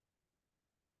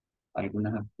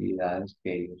algunas actividades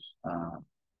que ellos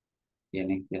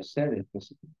tienen que hacer,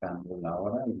 especificando la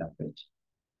hora y la fecha.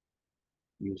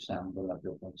 Y usando la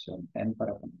preposición en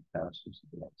para conectar sus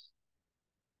ideas.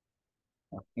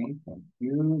 Okay, thank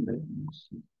you. Let me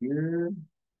see here.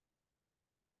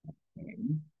 Okay.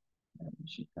 Let me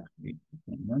see that.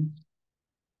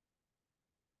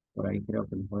 Por ahí creo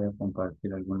que les voy a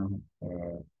compartir algunas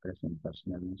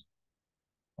presentaciones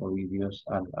o vídeos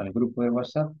al grupo de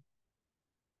WhatsApp.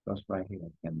 Los right here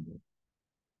I can do.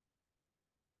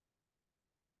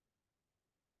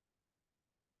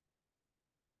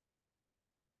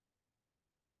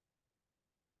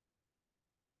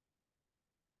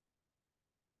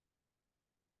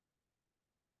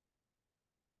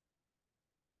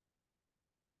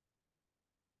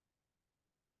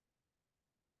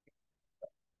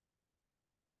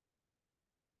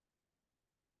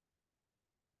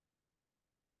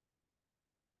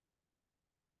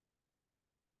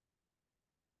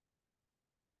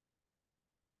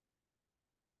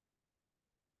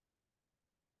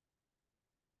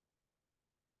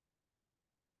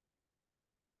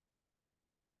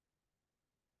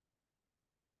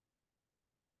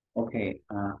 Okay,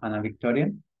 Ana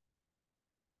Victoria.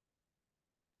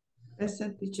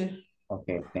 Present, teacher.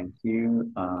 Okay, thank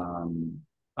you.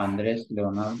 Andrés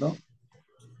Leonardo.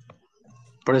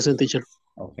 Present, teacher.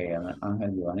 Okay,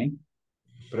 Ángel Giovanni.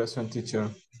 Present, teacher.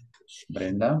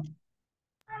 Brenda.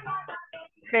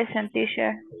 Present,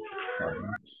 teacher.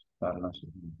 Carlos is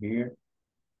here.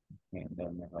 Okay,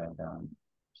 let me write down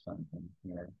something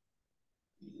here.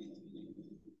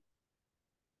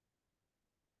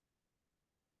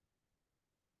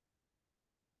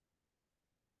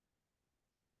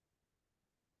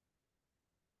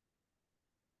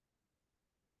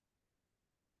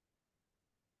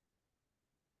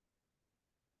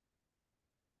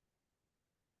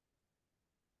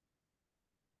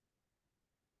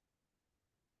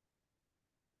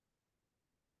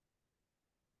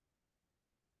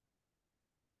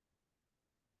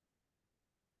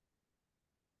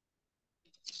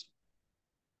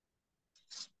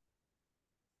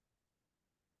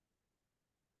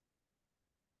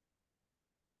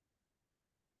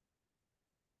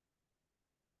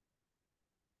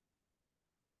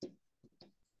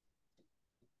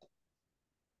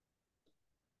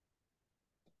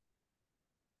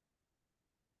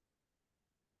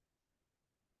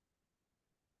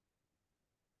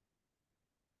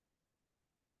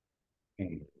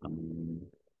 Okay,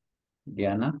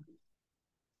 Diana.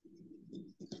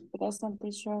 Present,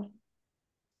 teacher.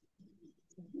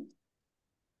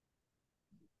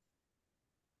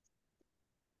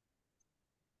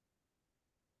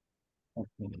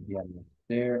 Okay, Diana is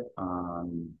there.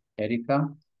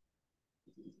 Erika.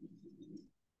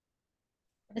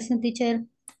 Present, teacher.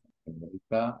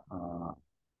 Erika.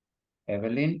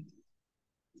 Evelyn.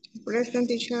 Present,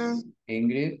 teacher.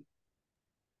 Ingrid.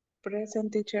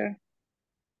 Present, teacher.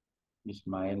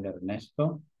 Ismael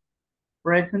Ernesto.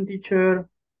 Present, teacher.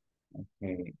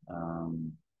 Okay.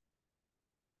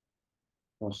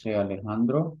 José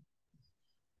Alejandro.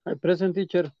 Present,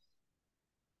 teacher.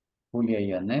 Julia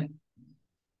Yanet.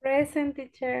 Present,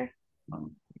 teacher.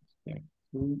 There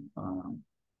too.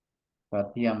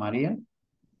 Katia María.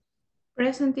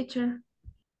 Present, teacher.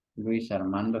 Luis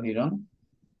Armando Girón.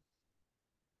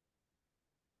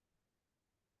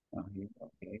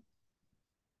 Okay.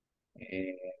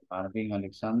 Marvin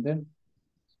Alexander.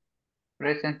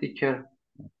 Present, teacher.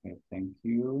 Okay, thank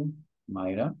you.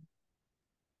 Mayra.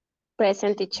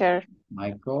 Present, teacher.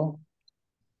 Michael.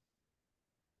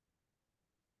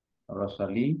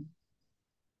 Rosalie.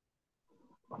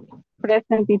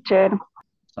 Present, teacher.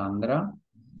 Sandra.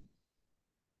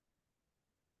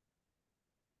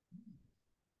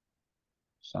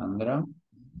 Sandra.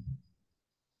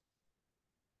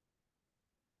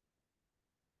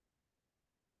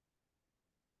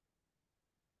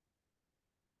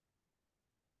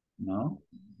 No.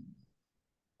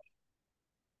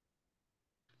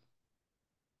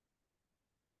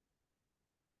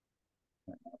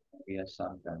 María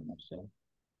Sandra, no sé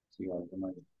si alguno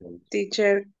de ustedes.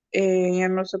 Teacher, ya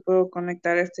no se pudo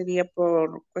conectar este día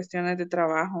por cuestiones de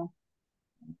trabajo.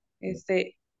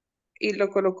 Y lo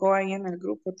colocó ahí en el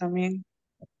grupo también.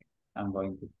 I'm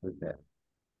going to put that.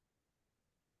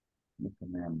 The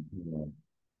command here.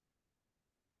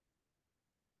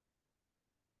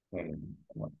 Okay,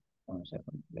 one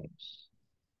second, please.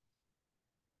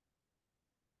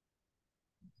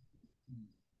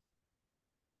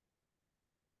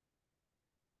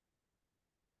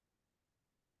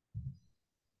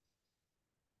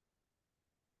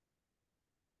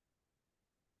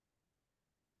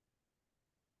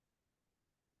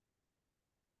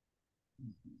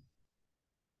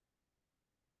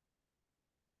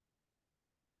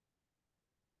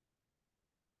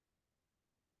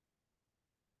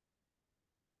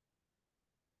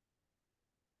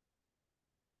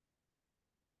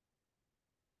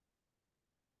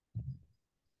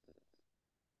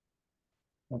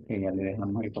 Ok, ya le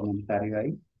dejamos el comentario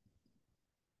ahí.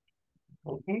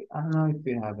 Ok, I don't know if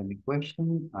you have any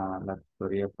question. La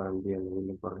tutoría para el día de hoy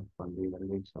le corresponde a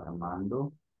Luis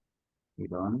Armando,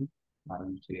 Irón,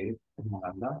 Aaron Chip,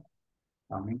 Esmeralda,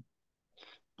 También.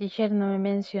 Teacher no me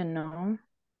mencionó.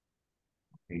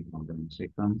 Ok, hold on a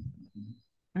second.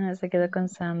 Se quedó con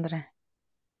Sandra.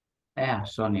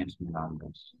 Sonia Esmeralda,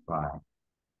 right.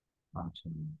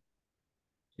 Sonia.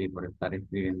 Sí, por estar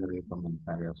escribiendo el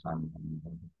comentario a Sandra. No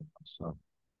sé qué pasó.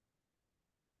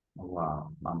 Oh,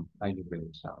 wow, vamos, ahí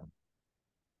revisado.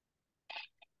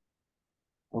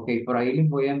 Ok, por ahí les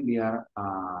voy a enviar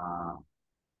a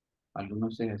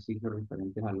algunos ejercicios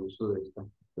referentes al uso de estas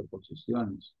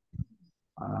preposiciones.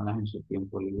 Háganlas en su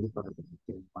tiempo libre para que se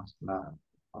queden más claras,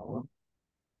 por favor.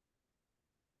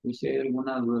 Y si hay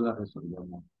alguna duda, la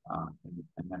resolvemos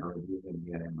en el review del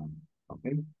día de mañana. ¿Ok?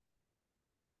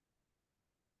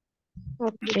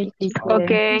 Okay, Teacher.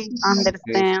 okay, Okay, thank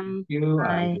understand. you.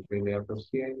 I Bye. really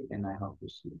appreciate it, and I hope to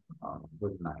see you tomorrow.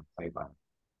 Good night. Bye-bye.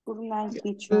 Good night,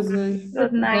 teacher. Good night.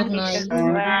 Good night, Good teacher.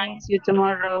 night. Bye. See you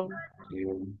tomorrow. See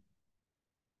you.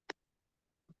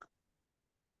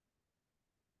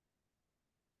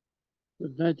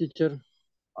 Good night, teacher.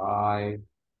 Bye.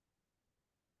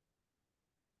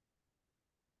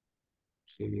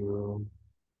 See you.